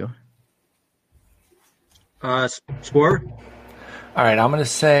value. Spohr? All right, I'm going to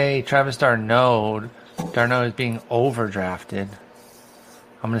say Travis d'Arnaud. D'Arnaud is being overdrafted.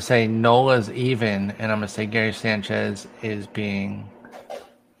 I'm going to say Nola's even, and I'm going to say Gary Sanchez is being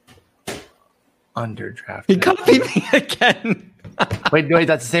underdrafted. He copied me again. wait,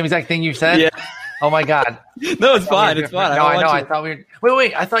 that's the same exact thing you said? Yeah. Oh my God. No, it's fine. It's fine. No, I know. I thought we were.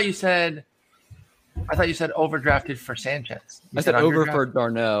 Wait. I thought you said overdrafted for Sanchez. I said over for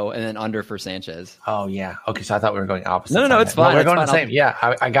d'Arnaud and then under for Sanchez. Oh yeah. Okay, so I thought we were going opposite. No, it's fine. We're going the same. Yeah,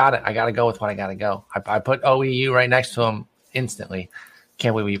 I got it. I got to go with what I got to go. I put OEU right next to him instantly.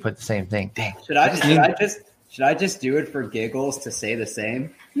 Can't wait when you put the same thing. Dang. Should I just do it for giggles to say the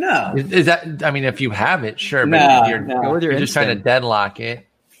same? No. Is that? I mean, if you have it, sure. No, but you're just trying to deadlock it.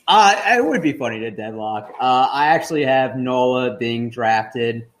 It would be funny to deadlock. I actually have Nola being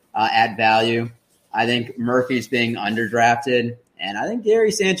drafted at value. I think Murphy's being underdrafted, and I think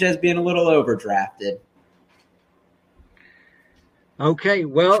Gary Sanchez being a little overdrafted. Okay,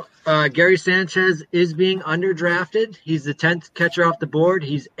 well, Gary Sanchez is being underdrafted. He's the 10th catcher off the board.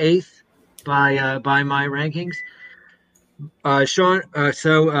 He's 8th by my rankings. Sean,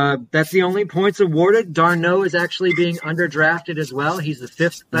 so that's the only points awarded. d'Arnaud is actually being underdrafted as well. He's the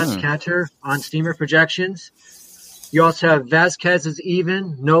 5th best catcher on Steamer projections. You also have Vasquez is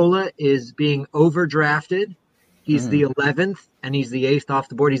even. Nola is being overdrafted. He's the 11th, and he's the 8th off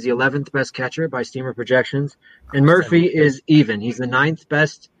the board. He's the 11th best catcher by Steamer projections. And Murphy is even. He's the 9th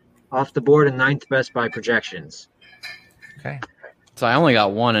best off the board and 9th best by projections. Okay. So I only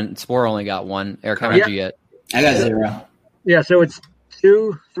got one, and Spohr only got one. Eric, how many did you get? I got 0. Yeah, so it's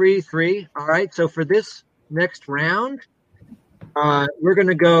 2, 3, 3. All right, so for this next round, we're going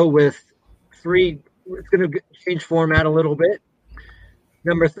to go with 3. It's going to change format a little bit.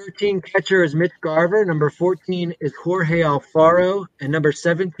 Number 13 catcher is Mitch Garver. Number 14 is Jorge Alfaro. And number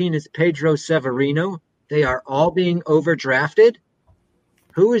 17 is Pedro Severino. They are all being overdrafted.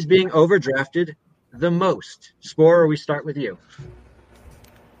 Who is being overdrafted the most? Spohr, we start with you.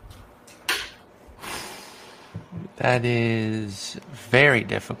 That is very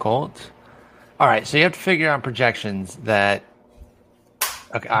difficult. All right, so you have to figure out projections that.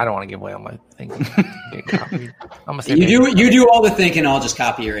 Okay, I don't want to give away all my things. I'm gonna say you do all the thinking. I'll just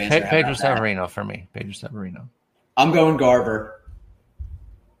copy your answer. Pedro Severino for me. Pedro Severino. I'm going Garver.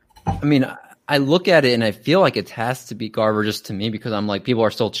 I mean, I look at it and I feel like it has to be Garver just to me because I'm like, people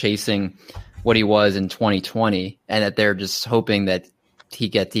are still chasing what he was in 2020 and that they're just hoping that he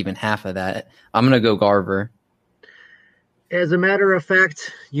gets even half of that. I'm going to go Garver. As a matter of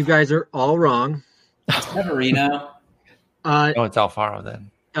fact, you guys are all wrong. Severino. It's Alfaro then.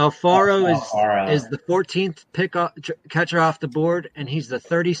 Alfaro is the 14th catcher off the board, and he's the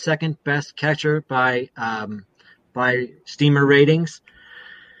 32nd best catcher by Steamer ratings.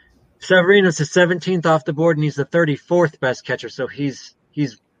 Severino's the 17th off the board, and he's the 34th best catcher. So he's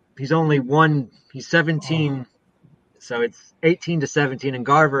only one. He's 17. So it's 18 to 17, and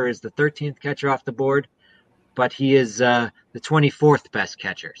Garver is the 13th catcher off the board, but he is the 24th best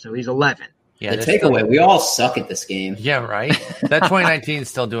catcher. So he's 11. Yeah, the takeaway, we all suck at this game. Yeah, right? That 2019 is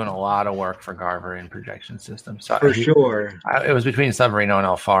still doing a lot of work for Garver in projection systems. So for sure. It was between Severino and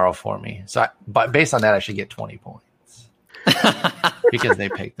Alfaro for me. So, but based on that, I should get 20 points. Because they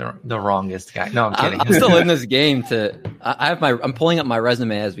picked the wrongest guy. No, I'm kidding. I'm still in this game I'm pulling up my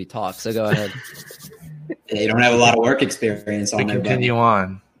resume as we talk, so go ahead. Yeah, you don't have a lot of work experience on there. Continue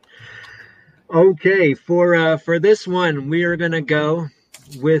on. Okay, for this one, we are going to go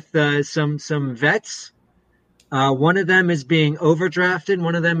with some vets. One of them is being overdrafted,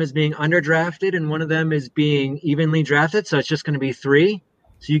 one of them is being underdrafted, and one of them is being evenly drafted. So it's just going to be 3.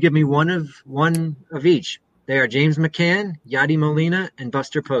 So you give me one of each. They are James McCann, Yadi Molina, and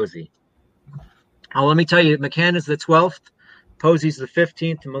Buster Posey. Let me tell you, McCann is the 12th, Posey's the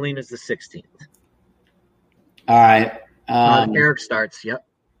 15th, and Molina's the 16th. All right. Eric starts. Yep.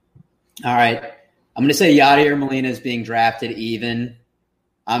 All right. I'm going to say Yadier Molina is being drafted even.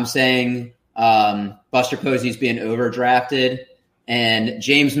 I'm saying Buster Posey's being overdrafted. And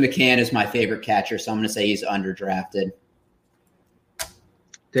James McCann is my favorite catcher, so I'm going to say he's underdrafted.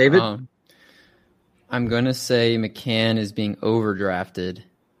 David? I'm going to say McCann is being overdrafted.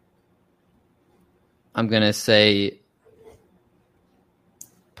 I'm going to say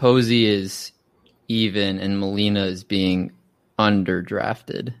Posey is even and Molina is being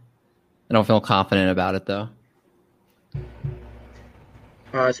underdrafted. I don't feel confident about it, though.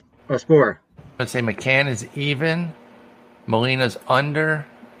 Spore. Let's say McCann is even, Molina's under,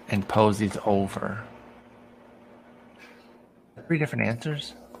 and Posey's over. 3 different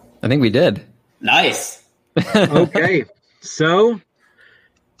answers? I think we did. Nice. Okay. So,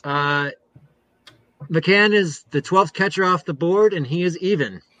 McCann is the 12th catcher off the board, and he is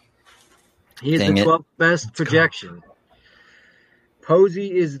even. He is the 12th best projection.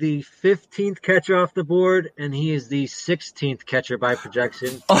 Posey is the 15th catcher off the board, and he is the 16th catcher by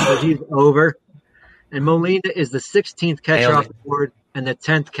projection. So he's over. And Molina is the 16th catcher off the board and the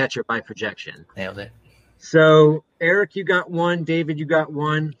 10th catcher by projection. Nailed it. So, Eric, you got 1. David, you got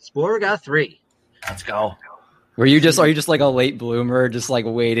 1. Spore got 3. Let's go. Are you just like a late bloomer, just like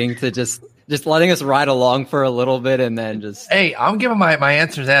waiting to just letting us ride along for a little bit and then just... Hey, I'm giving my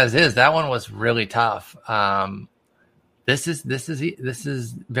answers as is. That one was really tough. This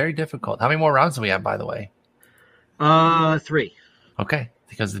is very difficult. How many more rounds do we have, by the way? 3. Okay,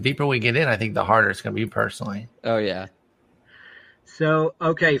 because the deeper we get in, I think the harder it's going to be personally. Oh, yeah. So,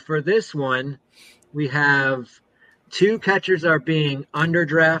 okay, for this one, we have 2 catchers are being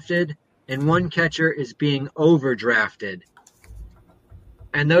underdrafted and 1 catcher is being overdrafted.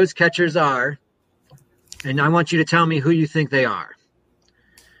 And those catchers are, and I want you to tell me who you think they are.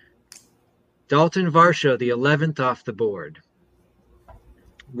 Dalton Varsho, the 11th off the board.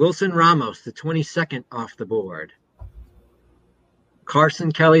 Wilson Ramos, the 22nd off the board.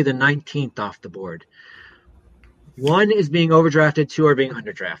 Carson Kelly, the 19th off the board. 1 is being overdrafted, 2 are being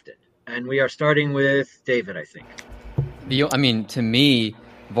underdrafted. And we are starting with David, I think. To me,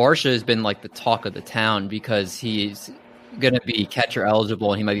 Varsha has been like the talk of the town because he's going to be catcher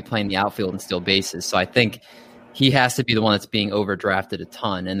eligible and he might be playing the outfield and steal bases. So I think he has to be the one that's being overdrafted a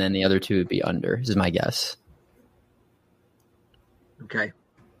ton, and then the other 2 would be under. This is my guess. Okay.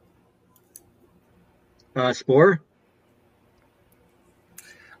 Spore?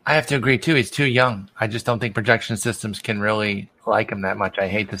 I have to agree, too. He's too young. I just don't think projection systems can really like him that much. I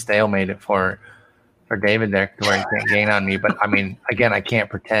hate to stalemate it for David there to where he can't gain on me. But, I mean, again, I can't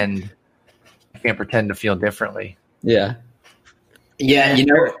pretend to feel differently. Yeah. Yeah,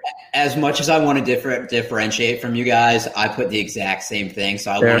 as much as I want to differentiate from you guys, I put the exact same thing.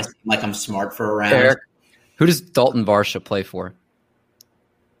 So I want to seem like I'm smart for a round. Eric, who does Dalton Varsha play for?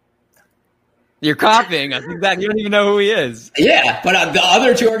 You're copying. I think that you don't even know who he is. Yeah, but the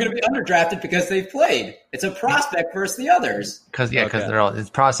other 2 are going to be underdrafted because they've played. It's a prospect versus the others. Because they're all. His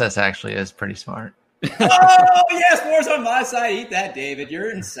process actually is pretty smart. Oh yes, more's on my side. Eat that, David.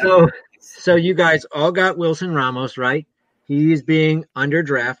 You're insane. So you guys all got Wilson Ramos, right? He's being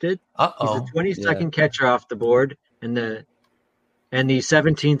underdrafted. Uh-oh. He's the 22nd catcher off the board and the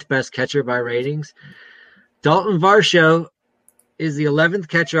 17th best catcher by ratings. Dalton Varsho is the 11th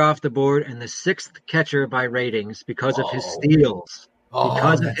catcher off the board and the 6th catcher by ratings because of his steals.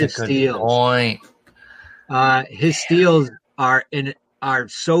 His steals are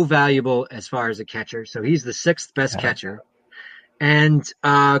so valuable as far as a catcher. So he's the 6th best catcher. And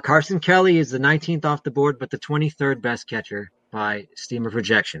Carson Kelly is the 19th off the board, but the 23rd best catcher by Steamer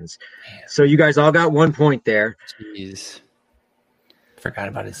projections. Man. So you guys all got 1 point there. Jeez. Forgot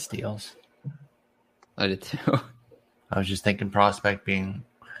about his steals. I did too. I was just thinking prospect being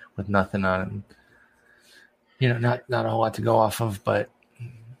with nothing on him. Not a whole lot to go off of, but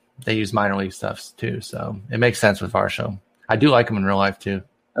they use minor league stuff too. So it makes sense with Varsho. I do like him in real life too.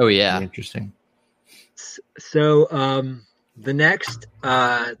 Oh, yeah. Really interesting. So, the next,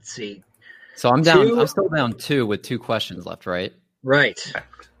 let's see. So I'm down. I'm still down 2 with 2 questions left, right? Right.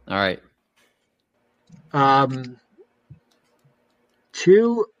 All right.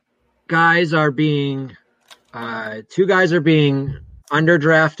 2 guys are being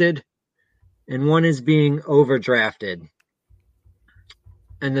underdrafted, and 1 is being overdrafted.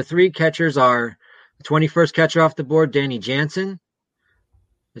 And the 3 catchers are the 21st catcher off the board, Danny Jansen,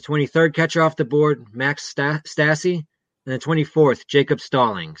 the 23rd catcher off the board, Max Stassi, and the 24th, Jacob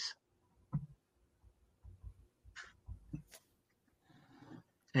Stallings.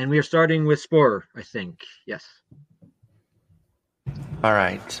 And we are starting with Sporer, I think. Yes. All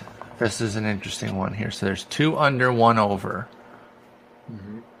right. This is an interesting one here. So there's 2 under, 1 over.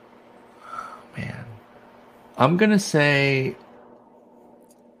 Mm-hmm. Oh, man. I'm going to say...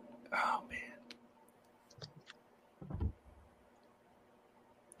 Oh, man.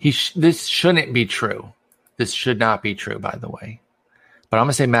 This shouldn't be true. This should not be true, by the way. But I'm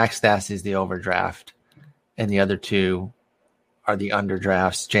going to say Max Stassi is the overdraft. And the other 2 are the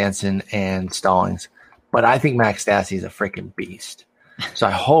underdrafts, Jansen and Stallings. But I think Max Stassi is a freaking beast. So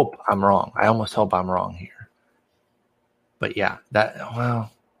I hope I'm wrong. I almost hope I'm wrong here. But yeah, God,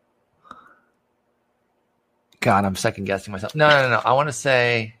 I'm second guessing myself. No. I want to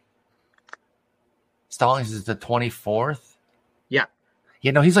say Stallings is the 24th. Yeah.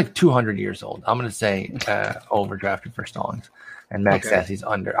 You know, he's like 200 years old. I'm going to say overdrafted for Stallings. And Max Stassi's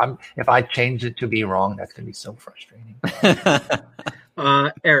under. If I change it to be wrong, that's going to be so frustrating.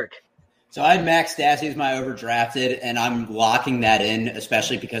 Eric. So I had Max Stassi as my overdrafted, and I'm locking that in,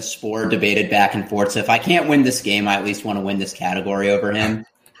 especially because Sporer debated back and forth. So if I can't win this game, I at least want to win this category over him.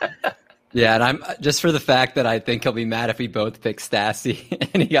 Yeah, and I'm just for the fact that I think he'll be mad if we both pick Stassi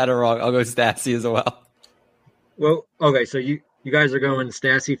and he got it wrong. I'll go Stassi as well. Well, okay, so you guys are going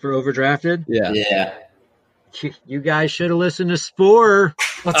Stassi for overdrafted? Yeah. You guys should have listened to Sporer.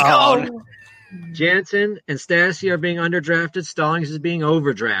 Let's go. Jansen and Stassi are being underdrafted. Stallings is being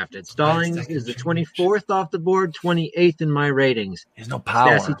overdrafted. Stallings is the 24th off the board, 28th in my ratings. There's no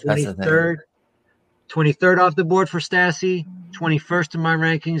power. Stassi 23rd. 23rd off the board for Stassi, 21st in my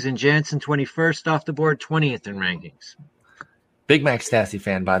rankings, and Jansen 21st off the board, 20th in rankings. Big Max Stassi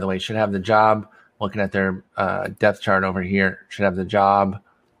fan, by the way, should have the job. Looking at their depth chart over here, should have the job.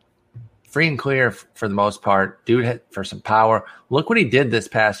 Free and clear for the most part. Dude hit for some power. Look what he did this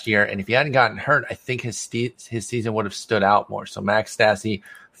past year. And if he hadn't gotten hurt, I think his season would have stood out more. So Max Stassi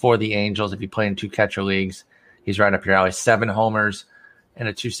for the Angels, if you play in 2 catcher leagues, he's right up your alley. 7 homers and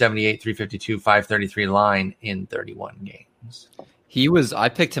a 278, 352, 533 line in 31 games. I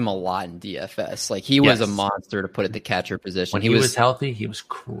picked him a lot in DFS. Like he was a monster to put at the catcher position. When he was healthy, he was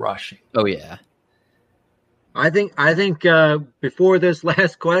crushing. Oh yeah. I think before this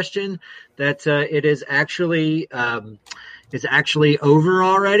last question that it is actually over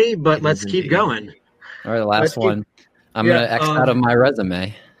already, but let's keep going. All right, the last one. I'm going to X out of my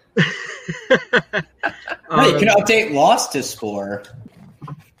resume. You can update loss to Sporer.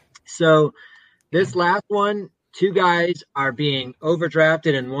 So this last one, 2 guys are being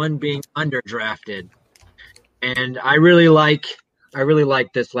overdrafted and 1 being underdrafted. And I really like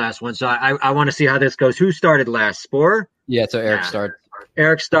this last one. So I want to see how this goes. Who started last? Sporer? Yeah, so Eric starts.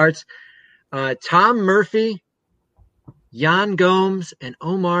 Eric starts. Tom Murphy, Yan Gomes, and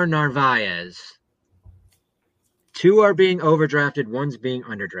Omar Narvaez. 2 are being overdrafted. 1's being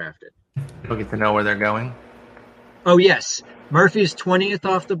underdrafted. We'll get to know where they're going. Oh, yes. Murphy's 20th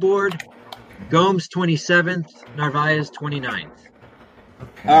off the board. Gomes 27th. Narvaez 29th.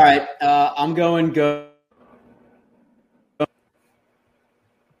 Okay. All right. I'm going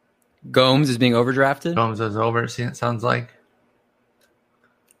Gomes is being overdrafted? Gomes is over, it sounds like.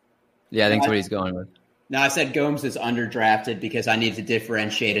 Yeah, I think that's what he's going with. No, I said Gomes is underdrafted because I need to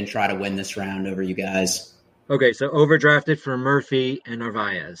differentiate and try to win this round over you guys. Okay, so overdrafted for Murphy and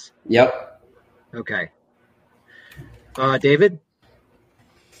Narvaez. Yep. Okay. David?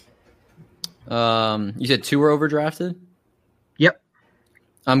 You said 2 were overdrafted? Yep.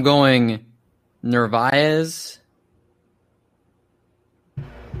 I'm going Narvaez.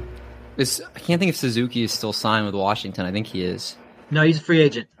 I can't think if Suzuki is still signed with Washington. I think he is. No, he's a free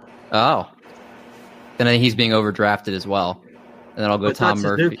agent. Oh. Then I think he's being overdrafted as well. And then I'll go Tom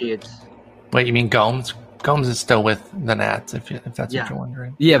Murphy. Suzuki, Wait, you mean Gomes? Gomes is still with the Nats, if that's what you're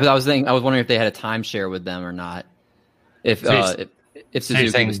wondering. Yeah, but I was wondering if they had a timeshare with them or not. If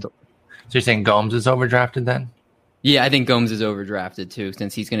Suzuki was still... So you're saying Gomes is overdrafted then? Yeah, I think Gomes is overdrafted too,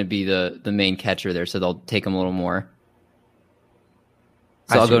 since he's going to be the main catcher there, so they'll take him a little more.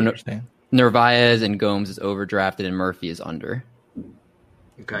 So I'll go Narvaez and Gomes is overdrafted and Murphy is under.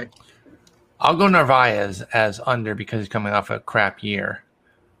 Okay. I'll go Narvaez as under because he's coming off a crap year.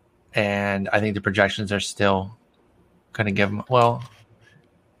 And I think the projections are still going to give him I'll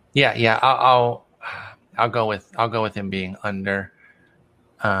go with him being under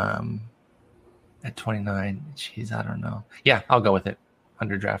at 29. Jeez, I don't know. Yeah, I'll go with it.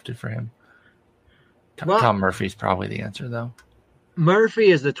 Underdrafted for him. Tom Murphy's probably the answer though.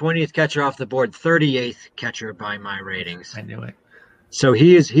 Murphy is the 20th catcher off the board, 38th catcher by my ratings. I knew it. So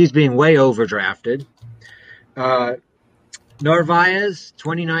he's being way overdrafted. Narvaez,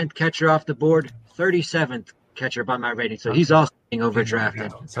 29th catcher off the board, 37th catcher by my rating. So he's also being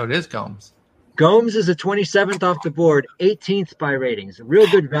overdrafted. So it is Gomes. Gomes is a 27th off the board, 18th by ratings. Real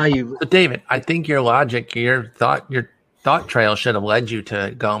good value. But David, I think your logic, your thought trail should have led you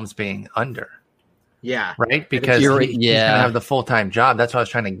to Gomes being under. Yeah. Right? Because he's going to have the full-time job. That's what I was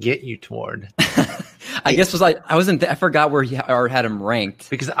trying to get you toward. I guess I forgot where he had him ranked.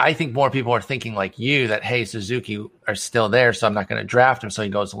 Because I think more people are thinking like you that, hey, Suzuki are still there, so I'm not going to draft him, so he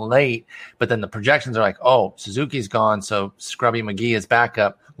goes late. But then the projections are like, oh, Suzuki's gone, so Scrubby McGee is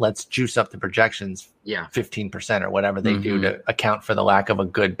backup. Let's juice up the projections 15% or whatever they do to account for the lack of a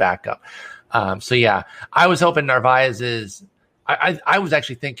good backup. So, yeah, I was hoping Narvaez is – I was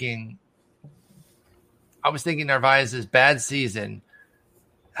actually thinking – Narvaez's bad season.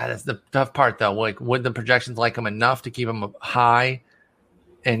 That's the tough part, though. Like, would the projections like him enough to keep him high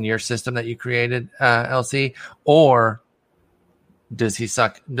in your system that you created, LC? Or does he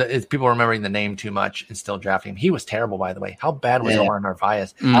suck? Is people remembering the name too much and still drafting him? He was terrible, by the way. How bad was Omar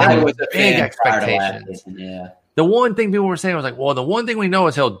Narvaez? I was a big fan expectations. The one thing people were saying was like, well, the one thing we know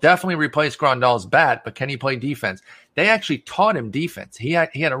is he'll definitely replace Grandal's bat, but can he play defense? They actually taught him defense. He had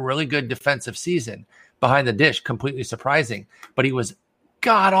a really good defensive season behind the dish, completely surprising. But he was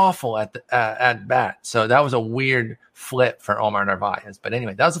god awful at bat. So that was a weird flip for Omar Narvaez. But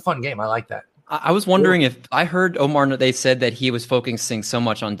anyway, that was a fun game. I like that. I was wondering if I heard Omar. They said that he was focusing so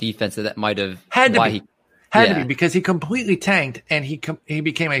much on defense that might have had to be because he completely tanked and he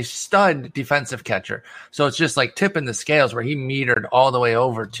became a stud defensive catcher. So it's just like tipping the scales where he metered all the way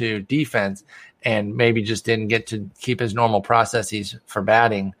over to defense and maybe just didn't get to keep his normal processes for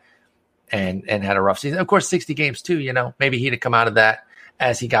batting and had a rough season. Of course, 60 games too. Maybe he'd have come out of that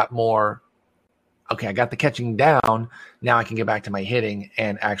as he got more, okay, I got the catching down. Now I can get back to my hitting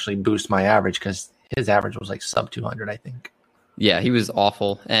and actually boost my average because his average was like sub 200, I think. Yeah, he was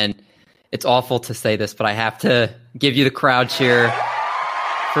awful. And it's awful to say this, but I have to give you the crowd cheer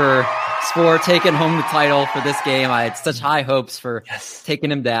for Spore taking home the title for this game. I had such high hopes for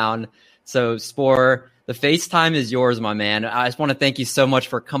taking him down. So, Spore, the FaceTime is yours, my man. I just want to thank you so much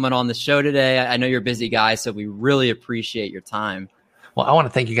for coming on the show today. I know you're a busy guy, so we really appreciate your time. Well, I want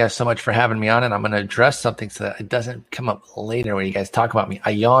to thank you guys so much for having me on, and I'm going to address something so that it doesn't come up later when you guys talk about me.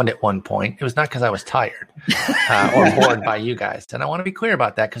 I yawned at one point. It was not because I was tired or bored by you guys. And I want to be clear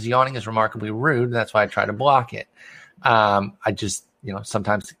about that because yawning is remarkably rude, and that's why I try to block it. I just,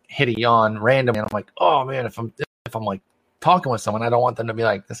 sometimes hit a yawn randomly, and I'm like, oh, man, if I'm like talking with someone, I don't want them to be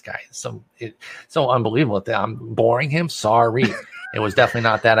like, this guy is so unbelievable that I'm boring him. Sorry. It was definitely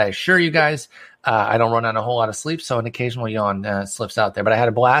not that. I assure you guys. I don't run on a whole lot of sleep, so an occasional yawn slips out there. But I had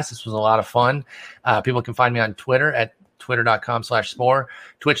a blast. This was a lot of fun. People can find me on Twitter at twitter.com/Spore,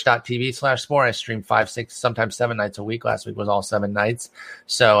 twitch.tv/Spore. I stream 5, 6, sometimes 7 nights a week. Last week was all 7 nights.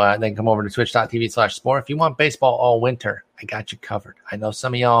 So then come over to twitch.tv/Spore. If you want baseball all winter, I got you covered. I know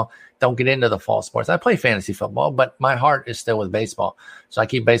some of y'all don't get into the fall sports. I play fantasy football, but my heart is still with baseball. So I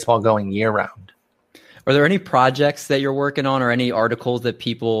keep baseball going year round. Are there any projects that you're working on or any articles that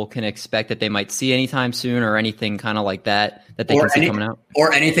people can expect that they might see anytime soon or anything kind of like that they can see coming out?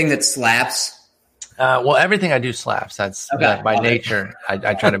 Or anything that slaps? Well, everything I do slaps. That's by nature.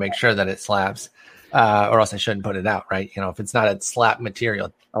 I try to make sure that it slaps or else I shouldn't put it out, right? If it's not a slap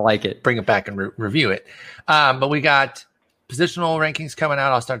material, I like it. Bring it back and review it. But we got positional rankings coming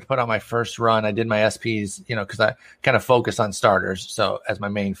out. I'll start to put on my first run. I did my SPs, because I kind of focus on starters. So as my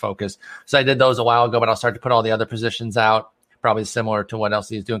main focus. So I did those a while ago, but I'll start to put all the other positions out, probably similar to what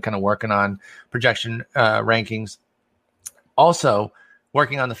LC is doing, kind of working on projection rankings. Also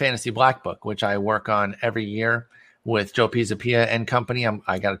working on the Fantasy Black Book, which I work on every year with Joe Pisapia and company.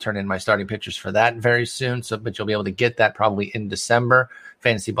 I got to turn in my starting pitchers for that very soon. But you'll be able to get that probably in December,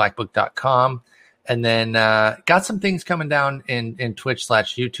 fantasyblackbook.com. And then got some things coming down in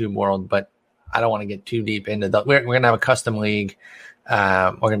Twitch/YouTube world, but I don't want to get too deep into that. We're going to have a custom league.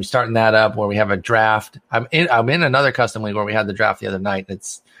 We're going to be starting that up where we have a draft. I'm in another custom league where we had the draft the other night.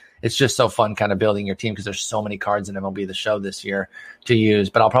 It's just so fun kind of building your team because there's so many cards in MLB The Show this year to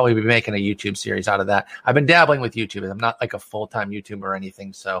use. But I'll probably be making a YouTube series out of that. I've been dabbling with YouTube. I'm not like a full-time YouTuber or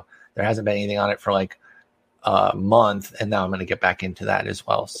anything, so there hasn't been anything on it for like a month, and now I'm going to get back into that as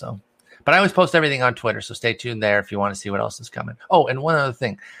well. So. But I always post everything on Twitter, so stay tuned there if you want to see what else is coming. Oh, and one other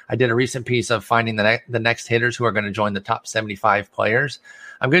thing. I did a recent piece of finding the next hitters who are going to join the top 75 players.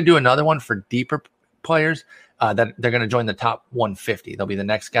 I'm going to do another one for deeper players. that they're going to join the top 150. They'll be the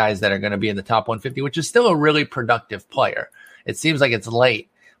next guys that are going to be in the top 150, which is still a really productive player. It seems like it's late,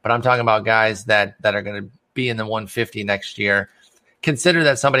 but I'm talking about guys that are going to be in the 150 next year. Consider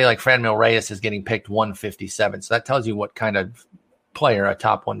that somebody like Franmil Reyes is getting picked 157. So that tells you what kind of player a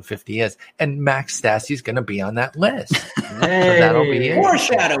top 150 is. And Max Stassi is going to be on that list. Hey. So that'll be it.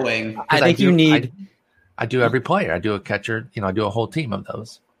 Foreshadowing. I think you need I do every player. I do a catcher. I do a whole team of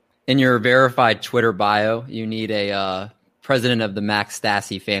those. in your verified Twitter bio, you need a president of the Max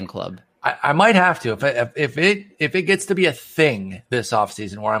Stassi fan club. I might have to if it gets to be a thing this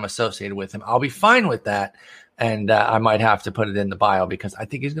offseason where I'm associated with him, I'll be fine with that. And I might have to put it in the bio because I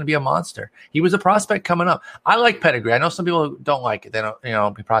think he's going to be a monster. He was a prospect coming up. I like pedigree. I know some people don't like it. They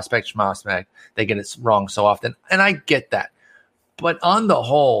don't, prospect, schmospect. They get it wrong so often. And I get that. But on the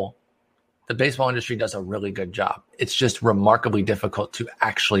whole, the baseball industry does a really good job. It's just remarkably difficult to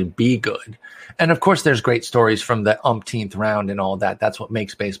actually be good. And of course, there's great stories from the umpteenth round and all that. That's what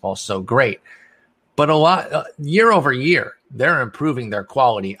makes baseball so great. But a lot year over year, they're improving their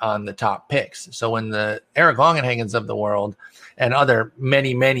quality on the top picks. So when the Eric Longenhagens of the world and other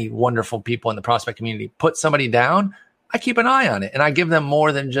many, many wonderful people in the prospect community put somebody down, I keep an eye on it. And I give them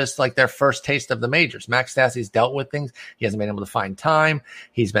more than just like their first taste of the majors. Max Stassi's dealt with things. He hasn't been able to find time.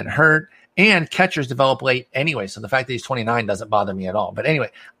 He's been hurt. And catchers develop late anyway. So the fact that he's 29 doesn't bother me at all. But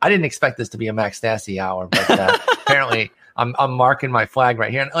anyway, I didn't expect this to be a Max Stassi hour. But apparently I'm marking my flag right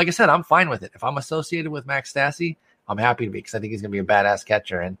here. And like I said, I'm fine with it. If I'm associated with Max Stassi, I'm happy to be because I think he's going to be a badass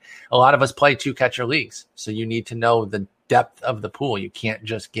catcher. And a lot of us play 2-catcher leagues. So you need to know the depth of the pool. You can't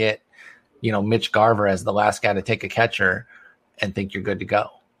just get, Mitch Garver as the last guy to take a catcher and think you're good to go.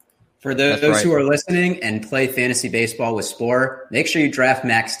 For those who are listening and play fantasy baseball with Spore, make sure you draft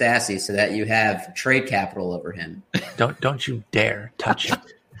Max Stassi so that you have trade capital over him. Don't you dare touch him.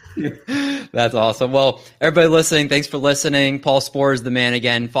 That's awesome. Well, everybody listening, thanks for listening. Paul Spore is the man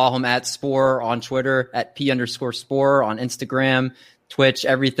again. Follow him at Spore on Twitter, at P_Spore on Instagram, Twitch,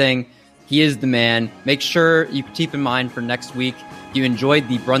 everything. He is the man. Make sure you keep in mind for next week. If you enjoyed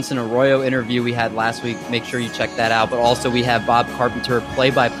the Brunson Arroyo interview we had last week, make sure you check that out. But also we have Bob Carpenter,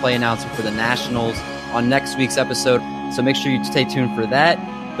 play-by-play announcer for the Nationals on next week's episode. So make sure you stay tuned for that.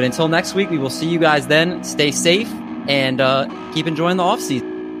 But until next week, we will see you guys then. Stay safe and keep enjoying the offseason.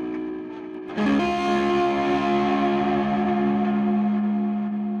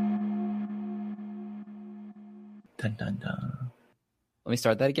 Dun, dun, dun. Let me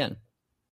start that again.